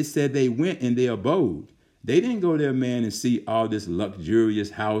because it said they went and they abode. They didn't go there, man, and see all this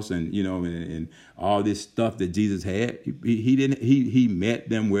luxurious house and, and all this stuff that Jesus had. He didn't. He met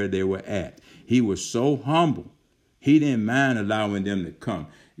them where they were at. He was so humble. He didn't mind allowing them to come.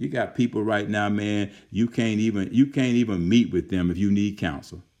 You got people right now, man, you can't even meet with them if you need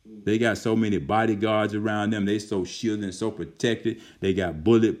counsel. They got so many bodyguards around them. They so shielded and so protected. They got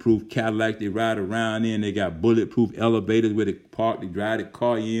bulletproof Cadillac they ride around in. They got bulletproof elevators where they park, they drive the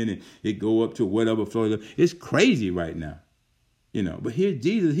car in and it go up to whatever floor. It's crazy right now. But here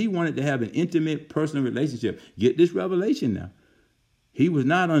Jesus, he wanted to have an intimate personal relationship. Get this revelation now. He was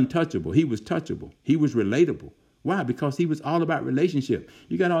not untouchable. He was touchable. He was relatable. Why? Because he was all about relationship.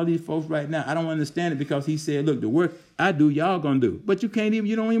 You got all these folks right now. I don't understand it because he said, look, the work I do, y'all gonna do. But you don't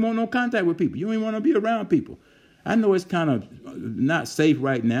even want no contact with people. You don't even want to be around people. I know it's kind of not safe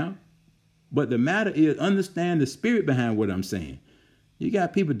right now, but the matter is understand the spirit behind what I'm saying. You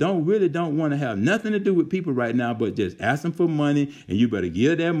got people don't want to have nothing to do with people right now, but just ask them for money, and you better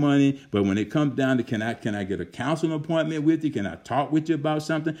give that money. But when it comes down to can I get a counseling appointment with you? Can I talk with you about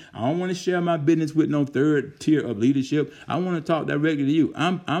something? I don't want to share my business with no third tier of leadership. I want to talk directly to you.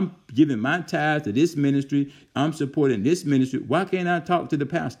 I'm giving my tithes to this ministry. I'm supporting this ministry. Why can't I talk to the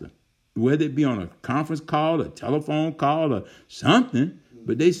pastor? Whether it be on a conference call, a telephone call, or something.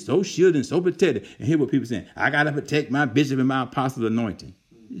 But they so shielded and so protected. And hear what people saying. I got to protect my bishop and my apostle anointing.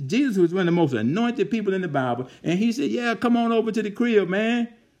 Jesus was one of the most anointed people in the Bible. And he said, yeah, come on over to the crib, man.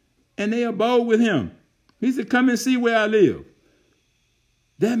 And they abode with him. He said, come and see where I live.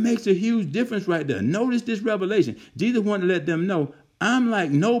 That makes a huge difference right there. Notice this revelation. Jesus wanted to let them know, I'm like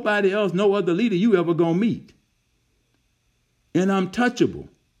nobody else, no other leader you ever going to meet. And I'm touchable.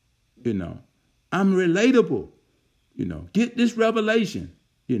 I'm relatable. Get this revelation.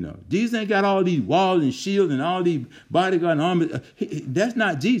 Jesus ain't got all these walls and shields and all these bodyguard and army. That's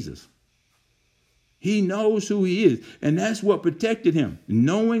not Jesus. He knows who he is. And that's what protected him.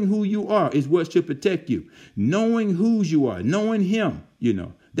 Knowing who you are is what should protect you. Knowing whose you are, knowing him,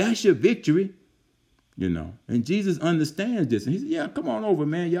 that's your victory. And Jesus understands this. And he said, yeah, come on over,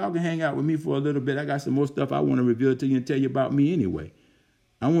 man. Y'all can hang out with me for a little bit. I got some more stuff I want to reveal to you and tell you about me anyway.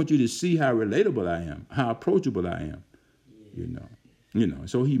 I want you to see how relatable I am, how approachable I am.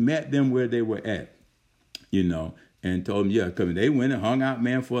 So he met them where they were at, and told them, yeah, come. They went and hung out,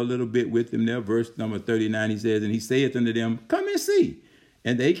 man, for a little bit with them there. Verse number 39, he says, and he saith unto them, come and see.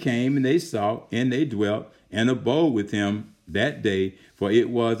 And they came and they saw and they dwelt and abode with him that day. For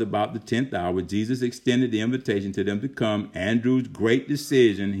it was about the 10th hour. Jesus extended the invitation to them to come. Andrew's great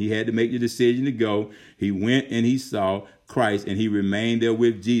decision. He had to make the decision to go. He went and he saw Christ, and he remained there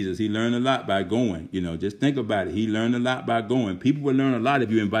with Jesus. He learned a lot by going. Just think about it. He learned a lot by going. People will learn a lot if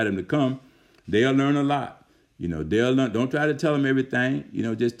you invite them to come. They'll learn a lot. They'll learn. Don't try to tell them everything.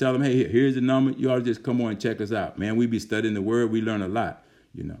 Just tell them, hey, here's the number. You ought to just come on and check us out. Man, we be studying the word. We learn a lot.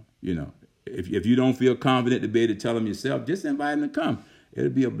 If you don't feel confident to be able to tell them yourself, just invite them to come. It'll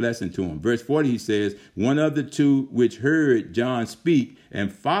be a blessing to them. Verse 40, he says, one of the two which heard John speak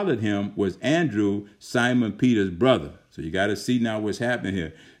and followed him was Andrew, Simon Peter's brother. So you got to see now what's happening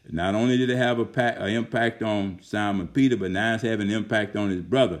here. Not only did it have an impact on Simon Peter, but now it's having an impact on his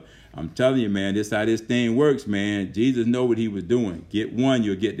brother. I'm telling you, man, this is how this thing works, man. Jesus knew what he was doing. Get one,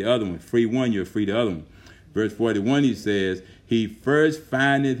 you'll get the other one. Free one, you'll free the other one. Verse 41, he says, he first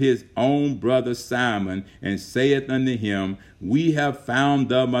findeth his own brother Simon, and saith unto him, we have found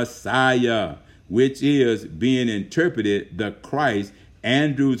the Messiah, which is, being interpreted, the Christ.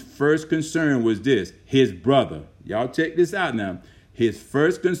 Andrew's first concern was this, his brother. Y'all check this out now. His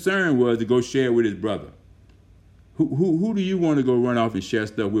first concern was to go share with his brother. Who do you want to go run off and share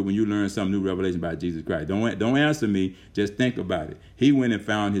stuff with when you learn some new revelation about Jesus Christ? Don't answer me. Just think about it. He went and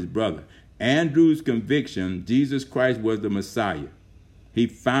found his brother. Andrew's conviction, Jesus Christ was the Messiah. He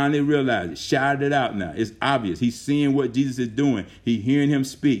finally realized it, shouted it out now. It's obvious. He's seeing what Jesus is doing. He hearing him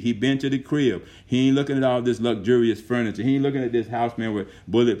speak. He been to the crib. He ain't looking at all this luxurious furniture. He ain't looking at this house, man, with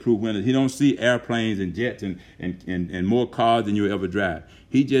bulletproof windows. He don't see airplanes and jets and more cars than you'll ever drive.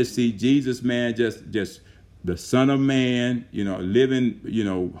 He just see Jesus, man, just the Son of Man,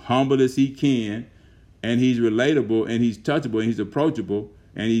 living, humble as he can. And he's relatable and he's touchable and he's approachable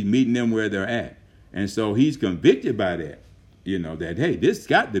and he's meeting them where they're at. And so he's convicted by that. That, hey, this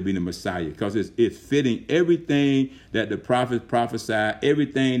got to be the Messiah because it's fitting everything that the prophets prophesied,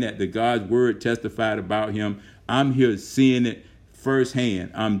 everything that the God's word testified about him. I'm here seeing it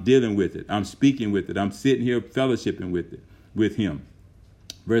firsthand. I'm dealing with it. I'm speaking with it. I'm sitting here fellowshipping with him.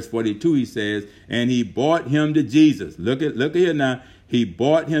 Verse 42, he says, and he brought him to Jesus. Look here now. He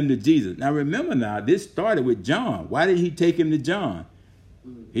brought him to Jesus. Now, remember now, this started with John. Why did he take him to John?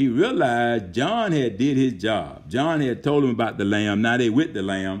 He realized John had did his job. John had told him about the lamb. Now they with the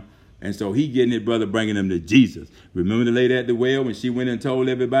lamb. And so he getting his brother, bringing him to Jesus. Remember the lady at the well when she went and told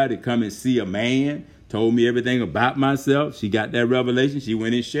everybody to come and see a man, told me everything about myself. She got that revelation. She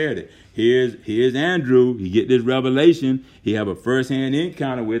went and shared it. Here's Andrew. He get this revelation. He have a first-hand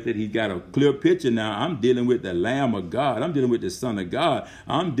encounter with it. He's got a clear picture now. I'm dealing with the Lamb of God. I'm dealing with the Son of God.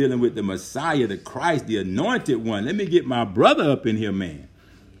 I'm dealing with the Messiah, the Christ, the anointed one. Let me get my brother up in here, man.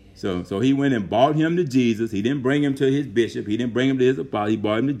 So he went and brought him to Jesus. He didn't bring him to his bishop. He didn't bring him to his apostle. He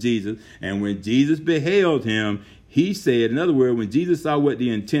brought him to Jesus. And when Jesus beheld him, he said, in other words, when Jesus saw what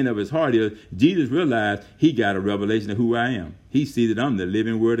the intent of his heart is, Jesus realized he got a revelation of who I am. He sees that I'm the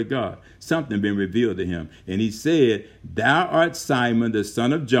living word of God. Something been revealed to him. And he said, thou art Simon, the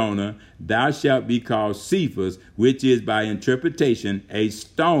son of Jonah. Thou shalt be called Cephas, which is by interpretation a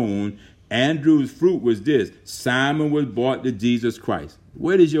stone. Andrew's fruit was this. Simon was brought to Jesus Christ.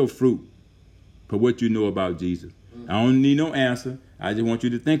 What is your fruit for what you know about Jesus? I don't need no answer. I just want you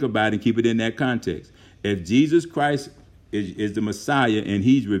to think about it and keep it in that context. If Jesus Christ is the Messiah and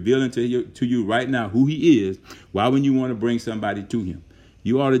he's revealing to you right now who he is, why wouldn't you want to bring somebody to him?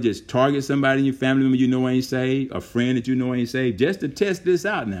 You ought to just target somebody in your family member you know ain't saved, a friend that you know ain't saved, just to test this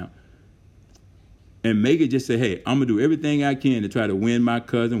out now. And make it just say, hey, I'm going to do everything I can to try to win my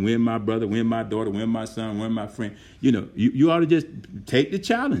cousin, win my brother, win my daughter, win my son, win my friend. You ought to just take the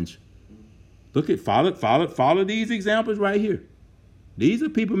challenge. Look at, follow these examples right here. These are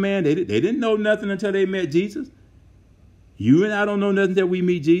people, man, they didn't know nothing until they met Jesus. You and I don't know nothing until we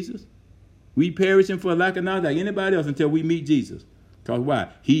meet Jesus. We perishing for lack of knowledge like anybody else until we meet Jesus. Because why?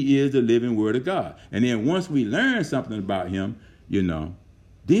 He is the living word of God. And then once we learn something about him,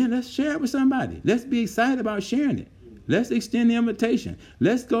 then let's share it with somebody. Let's be excited about sharing it. Let's extend the invitation.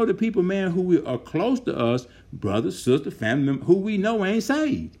 Let's go to people, man, who are close to us, brothers, sisters, family members, who we know ain't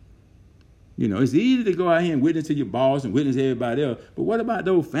saved. It's easy to go out here and witness to your boss and witness to everybody else. But what about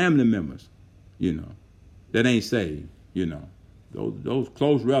those family members, that ain't saved, those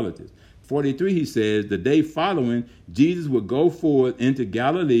close relatives? 43, he says, the day following, Jesus would go forth into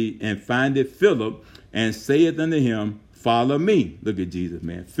Galilee and findeth Philip and saith unto him, follow me. Look at Jesus,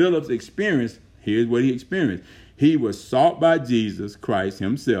 man. Philip's experience, here's what he experienced. He was sought by Jesus Christ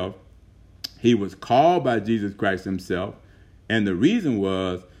himself. He was called by Jesus Christ himself. And the reason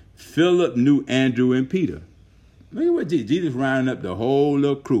was Philip knew Andrew and Peter. Look at what Jesus rounding up the whole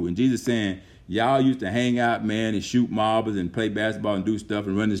little crew. And Jesus saying, Y'all used to hang out, man, and shoot marbles and play basketball and do stuff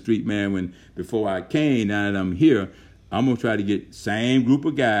and run the street, man. Before I came, now that I'm here, I'm gonna try to get same group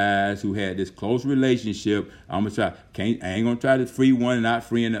of guys who had this close relationship. I ain't gonna try to free one and not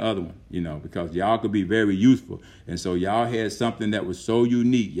freeing the other one, because y'all could be very useful. And so y'all had something that was so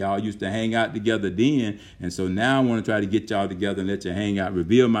unique. Y'all used to hang out together then, and so now I want to try to get y'all together and let you hang out,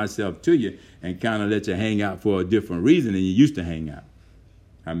 reveal myself to you, and kind of let you hang out for a different reason than you used to hang out.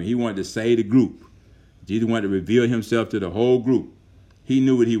 I mean, he wanted to save the group. Jesus wanted to reveal himself to the whole group. He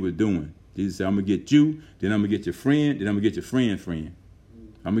knew what he was doing. Jesus said, I'm going to get you, then I'm going to get your friend, then I'm going to get your friend.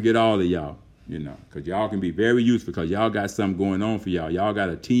 I'm going to get all of y'all, because y'all can be very useful because y'all got something going on for y'all. Y'all got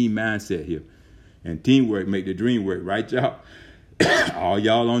a team mindset here. And teamwork make the dream work, right, y'all? All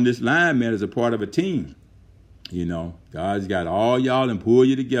y'all on this line, man, is a part of a team. God's got all y'all and pull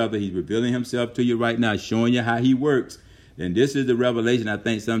you together. He's revealing himself to you right now, showing you how he works. And this is the revelation I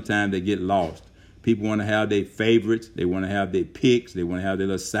think sometimes they get lost. People want to have their favorites. They want to have their picks. They want to have their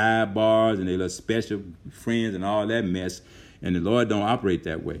little sidebars and their little special friends and all that mess. And the Lord don't operate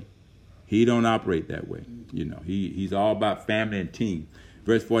that way. He don't operate that way. He's all about family and team.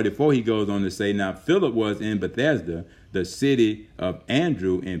 Verse 44, he goes on to say, now Philip was in Bethesda, the city of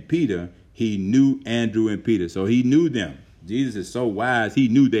Andrew and Peter. He knew Andrew and Peter. So he knew them. Jesus is so wise. He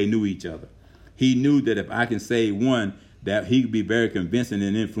knew they knew each other. He knew that if I can save one, that he could be very convincing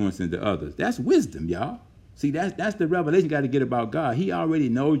and influencing the others. That's wisdom, y'all. See, that's the revelation you got to get about God. He already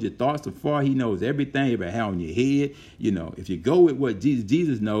knows your thoughts afar. He knows everything, every hair on your head. If you go with what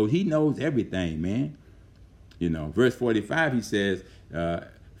Jesus knows, he knows everything, man. Verse 45, he says,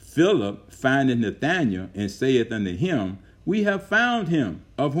 Philip findeth Nathanael and saith unto him, we have found him,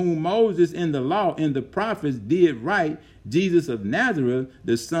 of whom Moses in the law and the prophets did write, Jesus of Nazareth,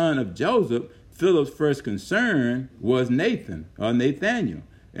 the son of Joseph. Philip's first concern was Nathanael.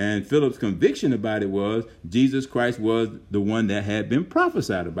 And Philip's conviction about it was Jesus Christ was the one that had been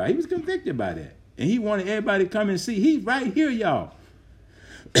prophesied about. He was convicted by that. And he wanted everybody to come and see. He's right here, y'all.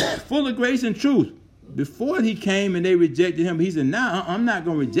 Full of grace and truth. Before he came and they rejected him, he said, nah, I'm not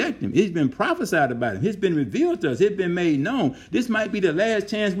going to reject him. It's been prophesied about him. It's been revealed to us. It's been made known. This might be the last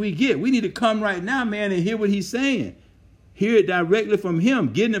chance we get. We need to come right now, man, and hear what he's saying. Hear it directly from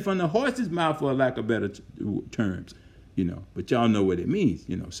him, getting it from the horse's mouth, for lack of better terms, But y'all know what it means,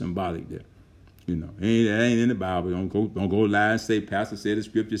 symbolic there. That ain't in the Bible. Don't go lie and say, Pastor said the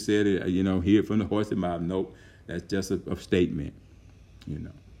scripture said it, hear it from the horse's mouth. Nope, that's just a statement,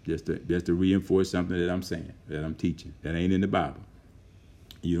 just to reinforce something that I'm saying, that I'm teaching. That ain't in the Bible.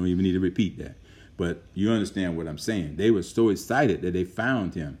 You don't even need to repeat that. But you understand what I'm saying. They were so excited that they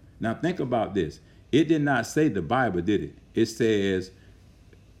found him. Now think about this. It did not say the Bible, did it? It says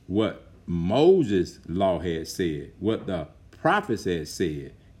what Moses' law had said, what the prophets had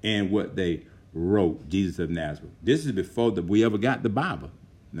said, and what they wrote, Jesus of Nazareth. This is before we ever got the Bible.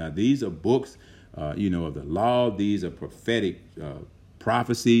 Now, these are books, of the law. These are prophetic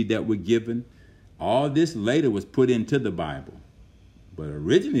prophecies that were given. All this later was put into the Bible. But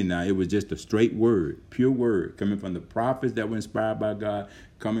originally now, it was just a straight word, pure word, coming from the prophets that were inspired by God,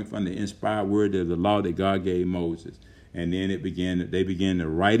 coming from the inspired word of the law that God gave Moses. And then they began to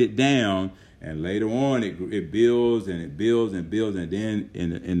write it down, and later on it builds and it builds and builds, and then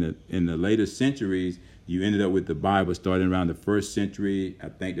in the later centuries you ended up with the Bible starting around the 1st century. I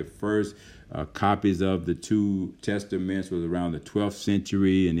think the first copies of the 2 testaments was around the 12th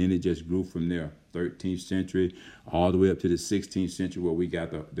century, and then it just grew from there, 13th century, all the way up to the 16th century, where we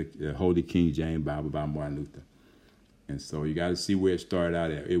got the Holy King James Bible by Martin Luther. And so you got to see where it started out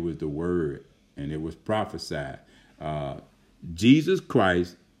at. It was the word, and it was prophesied. Jesus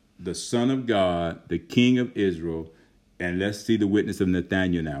Christ, the Son of God, the King of Israel, and let's see the witness of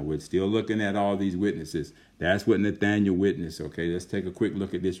Nathanael now. We're still looking at all these witnesses. That's what Nathanael witnessed, okay? Let's take a quick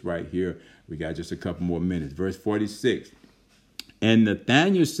look at this right here. We got just a couple more minutes. Verse 46, and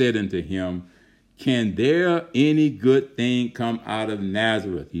Nathanael said unto him, can there any good thing come out of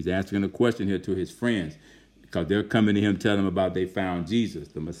Nazareth? He's asking a question here to his friends, because they're coming to him telling him about they found Jesus,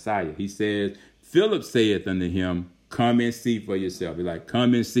 the Messiah. He says, Philip saith unto him, come and see for yourself. He's like,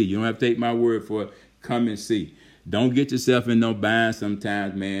 come and see. You don't have to take my word for it. Come and see. Don't get yourself in no bind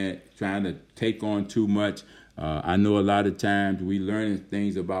sometimes, man, trying to take on too much. I know a lot of times we learning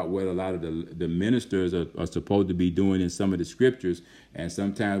things about what a lot of the ministers are supposed to be doing in some of the scriptures. And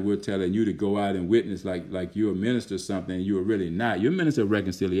sometimes we're telling you to go out and witness like you're a minister or something, and you're really not. You're a minister of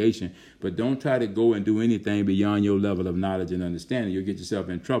reconciliation, but don't try to go and do anything beyond your level of knowledge and understanding. You'll get yourself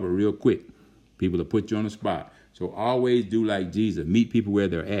in trouble real quick. People will put you on the spot. So always do like Jesus. Meet people where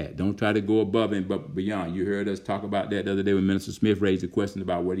they're at. Don't try to go above and beyond. You heard us talk about that the other day when Minister Smith raised a question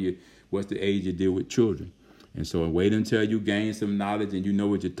about what's the age you deal with children. And so wait until you gain some knowledge and you know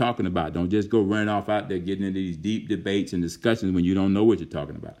what you're talking about. Don't just go running off out there getting into these deep debates and discussions when you don't know what you're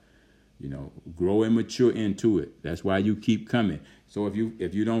talking about. You know, grow and mature into it. That's why you keep coming. So if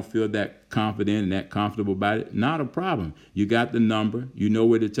you don't feel that confident and that comfortable about it, not a problem. You got the number. You know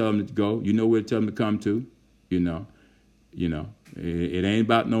where to tell them to go. You know where to tell them to come to. You know, it ain't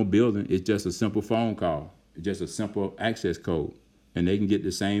about no building. It's just a simple phone call. It's just a simple access code. And they can get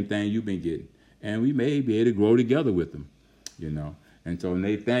the same thing you've been getting. And we may be able to grow together with them, you know. And so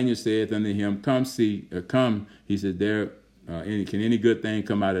Nathanael saith unto him, come, he said, can any good thing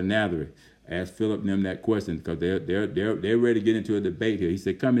come out of Nazareth? Asked Philip and them that question, because they're ready to get into a debate here. He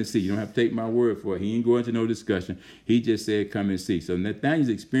said, come and see. You don't have to take my word for it. He ain't going into no discussion. He just said, come and see. So Nathanael's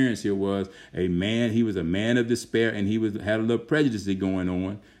experience here was he was a man of despair, and had a little prejudice going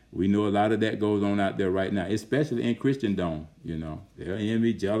on. We know a lot of that goes on out there right now, especially in Christendom. You know, their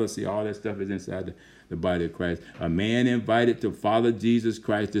envy, jealousy, all that stuff is inside the body of Christ. A man invited to follow Jesus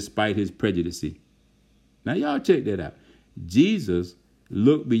Christ despite his prejudice. Now, y'all check that out. Jesus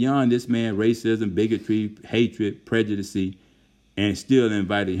looked beyond this man's racism, bigotry, hatred, prejudice, and still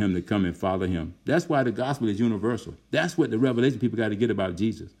invited him to come and follow him. That's why the gospel is universal. That's what the revelation people got to get about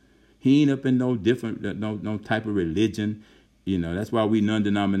Jesus. He ain't up in no type of religion. You know, that's why we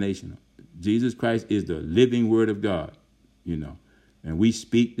non-denominational. Jesus Christ is the living word of God, you know, and we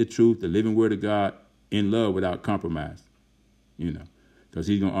speak the truth, the living word of God in love without compromise, you know, because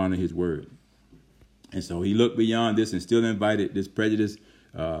he's going to honor his word. And so he looked beyond this and still invited this prejudiced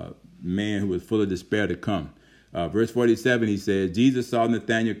man who was full of despair to come. Verse 47, he says, Jesus saw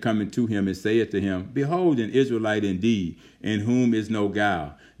Nathanael coming to him and saith to him, behold, an Israelite indeed, in whom is no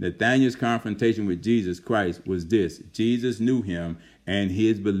guile. Nathanael's confrontation with Jesus Christ was this. Jesus knew him and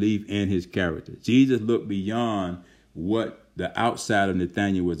his belief in his character. Jesus looked beyond what the outside of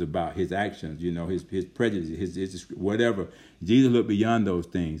Nathanael was about, his actions, you know, his prejudice, his whatever. Jesus looked beyond those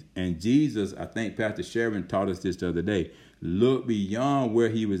things. And Jesus, I think Pastor Sharon taught us this the other day, looked beyond where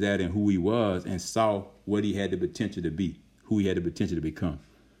he was at and who he was and saw what he had the potential to be, who he had the potential to become.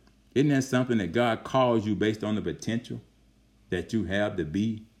 Isn't that something that God calls you based on the potential that you have to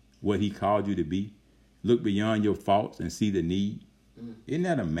be what he called you to be? Look beyond your faults and see the need. Isn't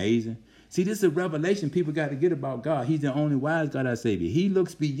that amazing? See, this is a revelation people got to get about God. He's the only wise God, our Savior. He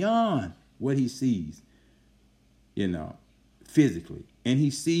looks beyond what he sees, you know, physically. And he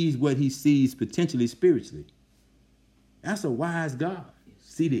sees what he sees potentially spiritually. That's a wise God.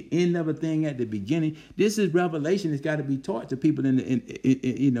 See the end of a thing at the beginning. This is revelation that's got to be taught to people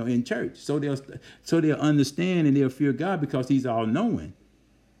in church, so they'll understand and they'll fear God because he's all knowing,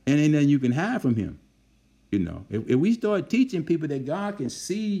 and ain't nothing you can hide from him. You know, if we start teaching people that God can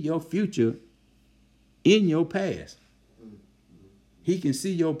see your future in your past, he can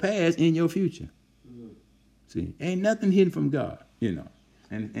see your past in your future. See, ain't nothing hidden from God. You know.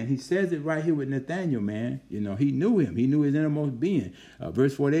 And he says it right here with Nathanael, man. You know, he knew him. He knew his innermost being.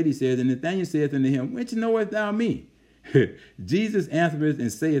 Verse 48, he says, and Nathanael saith unto him, whence knowest thou me? Jesus answereth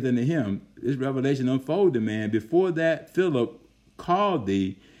and saith unto him, this revelation unfolded, man. Before that Philip called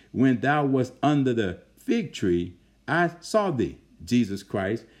thee, when thou wast under the fig tree, I saw thee. Jesus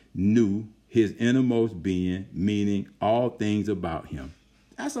Christ knew his innermost being, meaning all things about him.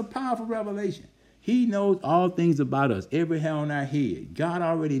 That's a powerful revelation. He knows all things about us, every hair on our head. God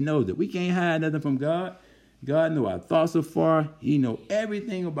already knows it. We can't hide nothing from God. God knows our thoughts are far. He knows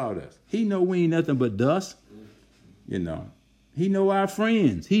everything about us. He knows we ain't nothing but dust. You know, he knows our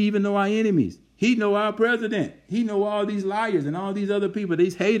friends. He even knows our enemies. He knows our president. He knows all these liars and all these other people,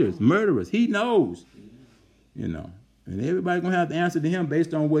 these haters, murderers. He knows, you know, and everybody's going to have to answer to him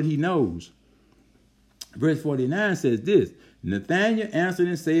based on what he knows. Verse 49 says this, Nathanael answered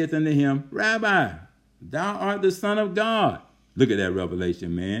and saith unto him, Rabbi, thou art the Son of God. Look at that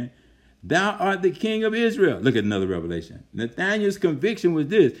revelation, man. Thou art the King of Israel. Look at another revelation. Nathanael's conviction was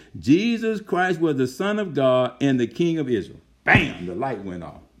this. Jesus Christ was the Son of God and the King of Israel. Bam! The light went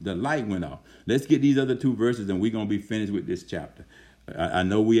off. The light went off. Let's get these other two verses and we're going to be finished with this chapter. I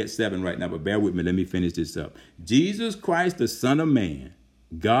know we're at 7 right now, but bear with me. Let me finish this up. Jesus Christ, the Son of Man,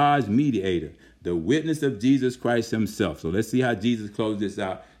 God's mediator, the witness of Jesus Christ himself. So let's see how Jesus closed this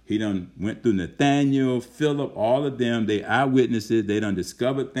out. He done went through Nathanael, Philip, all of them. They eyewitnesses. They done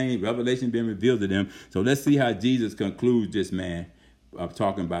discovered things. Revelation being revealed to them. So let's see how Jesus concludes this man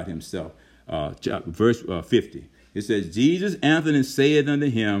talking about himself. Verse 50. It says, Jesus answered and said unto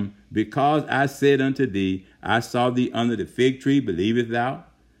him, because I said unto thee, I saw thee under the fig tree, believest thou?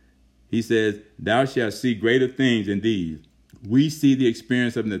 He says, thou shalt see greater things than these. We see the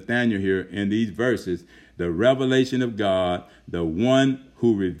experience of Nathanael here in these verses, the revelation of God, the one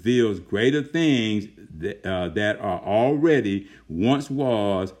who reveals greater things that are already, once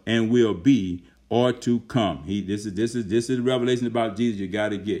was, and will be, or to come. This is revelation about Jesus you got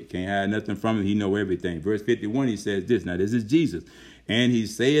to get. Can't hide nothing from him. He know everything. Verse 51, he says this. Now, this is Jesus. And he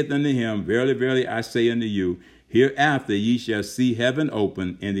saith unto him, verily, verily, I say unto you, hereafter ye shall see heaven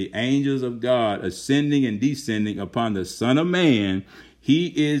open, and the angels of God ascending and descending upon the Son of Man. He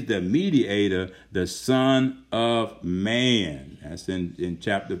is the mediator, the Son of Man. That's in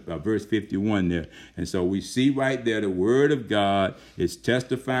chapter verse 51 there. And so we see right there the word of God is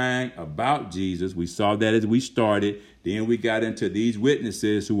testifying about Jesus. We saw that as we started. Then we got into these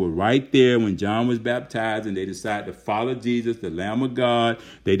witnesses who were right there when John was baptized, and they decided to follow Jesus, the Lamb of God.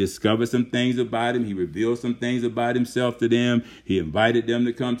 They discovered some things about him. He revealed some things about himself to them. He invited them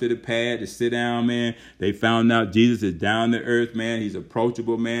to come to the pad to sit down, man. They found out Jesus is down to earth, man. He's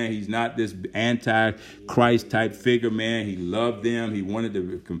approachable, man. He's not this anti-Christ type figure, man. He loved them. He wanted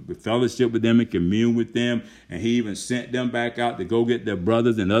to fellowship with them and commune with them. And he even sent them back out to go get their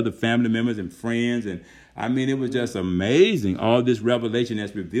brothers and other family members and friends. And I mean, it was just amazing, all this revelation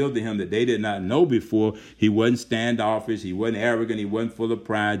that's revealed to him that they did not know before. He wasn't standoffish. He wasn't arrogant. He wasn't full of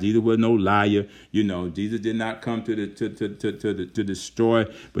pride. Jesus was no liar. You know, Jesus did not come to destroy,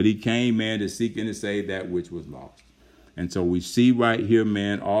 but he came, man, to seek and to save that which was lost. And so we see right here,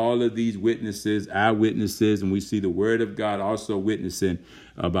 man, all of these witnesses, eyewitnesses, and we see the word of God also witnessing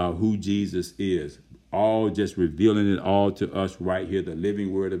about who Jesus is. All just revealing it all to us right here, the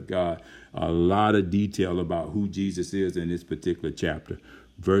living word of God. A lot of detail about who Jesus is in this particular chapter.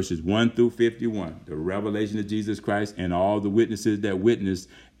 Verses 1 through 51, the revelation of Jesus Christ and all the witnesses that witnessed,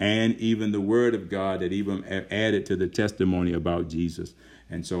 and even the word of God that even added to the testimony about Jesus.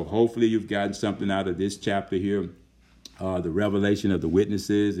 And so hopefully you've gotten something out of this chapter here. The revelation of the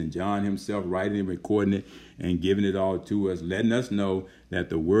witnesses and John himself writing and recording it and giving it all to us, letting us know that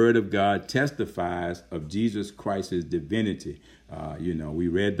the word of God testifies of Jesus Christ's divinity. We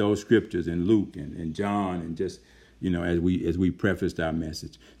read those scriptures in Luke and John and just, as we prefaced our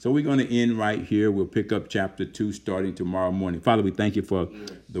message. So we're going to end right here. We'll pick up chapter 2 starting tomorrow morning. Father, we thank you for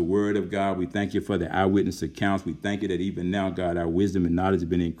the word of God. We thank you for the eyewitness accounts. We thank you that even now, God, our wisdom and knowledge have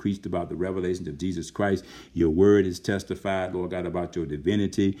been increased about the revelations of Jesus Christ. Your word is testified, Lord God, about your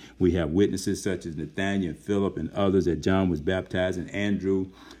divinity. We have witnesses such as Nathanael and Philip and others that John was baptized, and Andrew,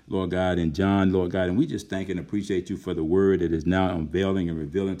 Lord God, and John, Lord God. And we just thank and appreciate you for the word that is now unveiling and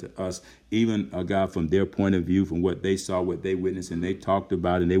revealing to us, even, God, from their point of view, from what they saw, what they witnessed, and they talked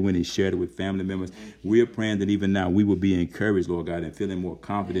about, and they went and shared it with family members. We are praying that even now we will be encouraged, Lord God, and feeling more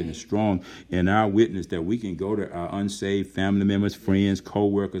confident and strong in our witness, that we can go to our unsaved family members, friends,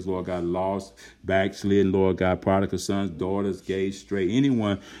 co-workers, Lord God, lost, backslidden, Lord God, prodigal sons, daughters, gay, straight,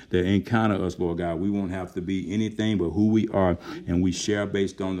 anyone that encounter us, Lord God. We won't have to be anything but who we are, and we share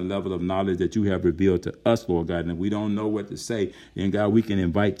based on the level of knowledge that you have revealed to us, Lord God. And if we don't know what to say, then God, we can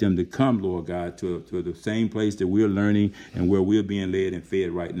invite them to come, Lord God, to the same place that we're learning and where we're being led and fed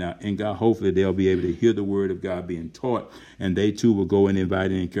right now. And God, hopefully they'll be able to hear the word of God being taught, and they too will go and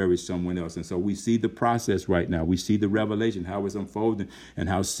invite and encourage someone else. And so we see the process right now. We see the revelation, how it's unfolding and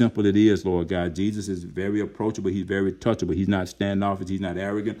how simple it is, Lord God. Jesus is very approachable. He's very touchable. He's not standoffish. He's not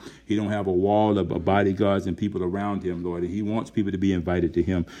arrogant. He don't have a wall of bodyguards and people around him, Lord. And he wants people to be invited to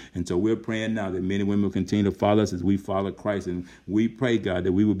him. And so we're praying now that men and women will continue to follow us as we follow Christ. And we pray, God,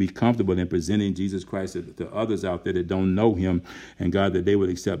 that we will be comfortable in presenting Jesus Christ to others out there that don't know him. And God, that they will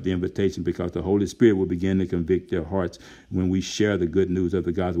accept the invitation, because the Holy Spirit will begin to convict their hearts when we share the good news of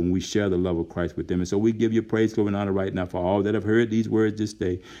the gospel, when we share the love of Christ with them. And so we give you praise, glory, and honor right now for all that have heard these words this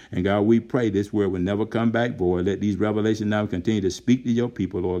day. And God, we pray this word will never come back void. Let these revelations now continue to speak to your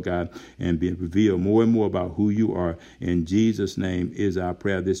people, Lord God, and be revealed more and more about who you are. In Jesus' name is our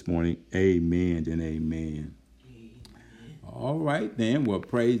prayer this morning. Amen and amen. All right, then. Well,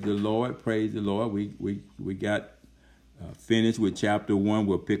 praise the Lord. Praise the Lord. We got finished with chapter 1.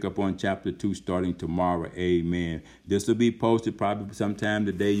 We'll pick up on chapter 2 starting tomorrow. Amen. This will be posted probably sometime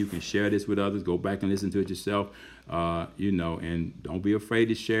today. You can share this with others. Go back and listen to it yourself. And don't be afraid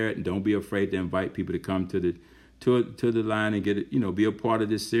to share it, and don't be afraid to invite people to come to the line and get it. Be a part of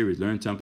this series. Learn something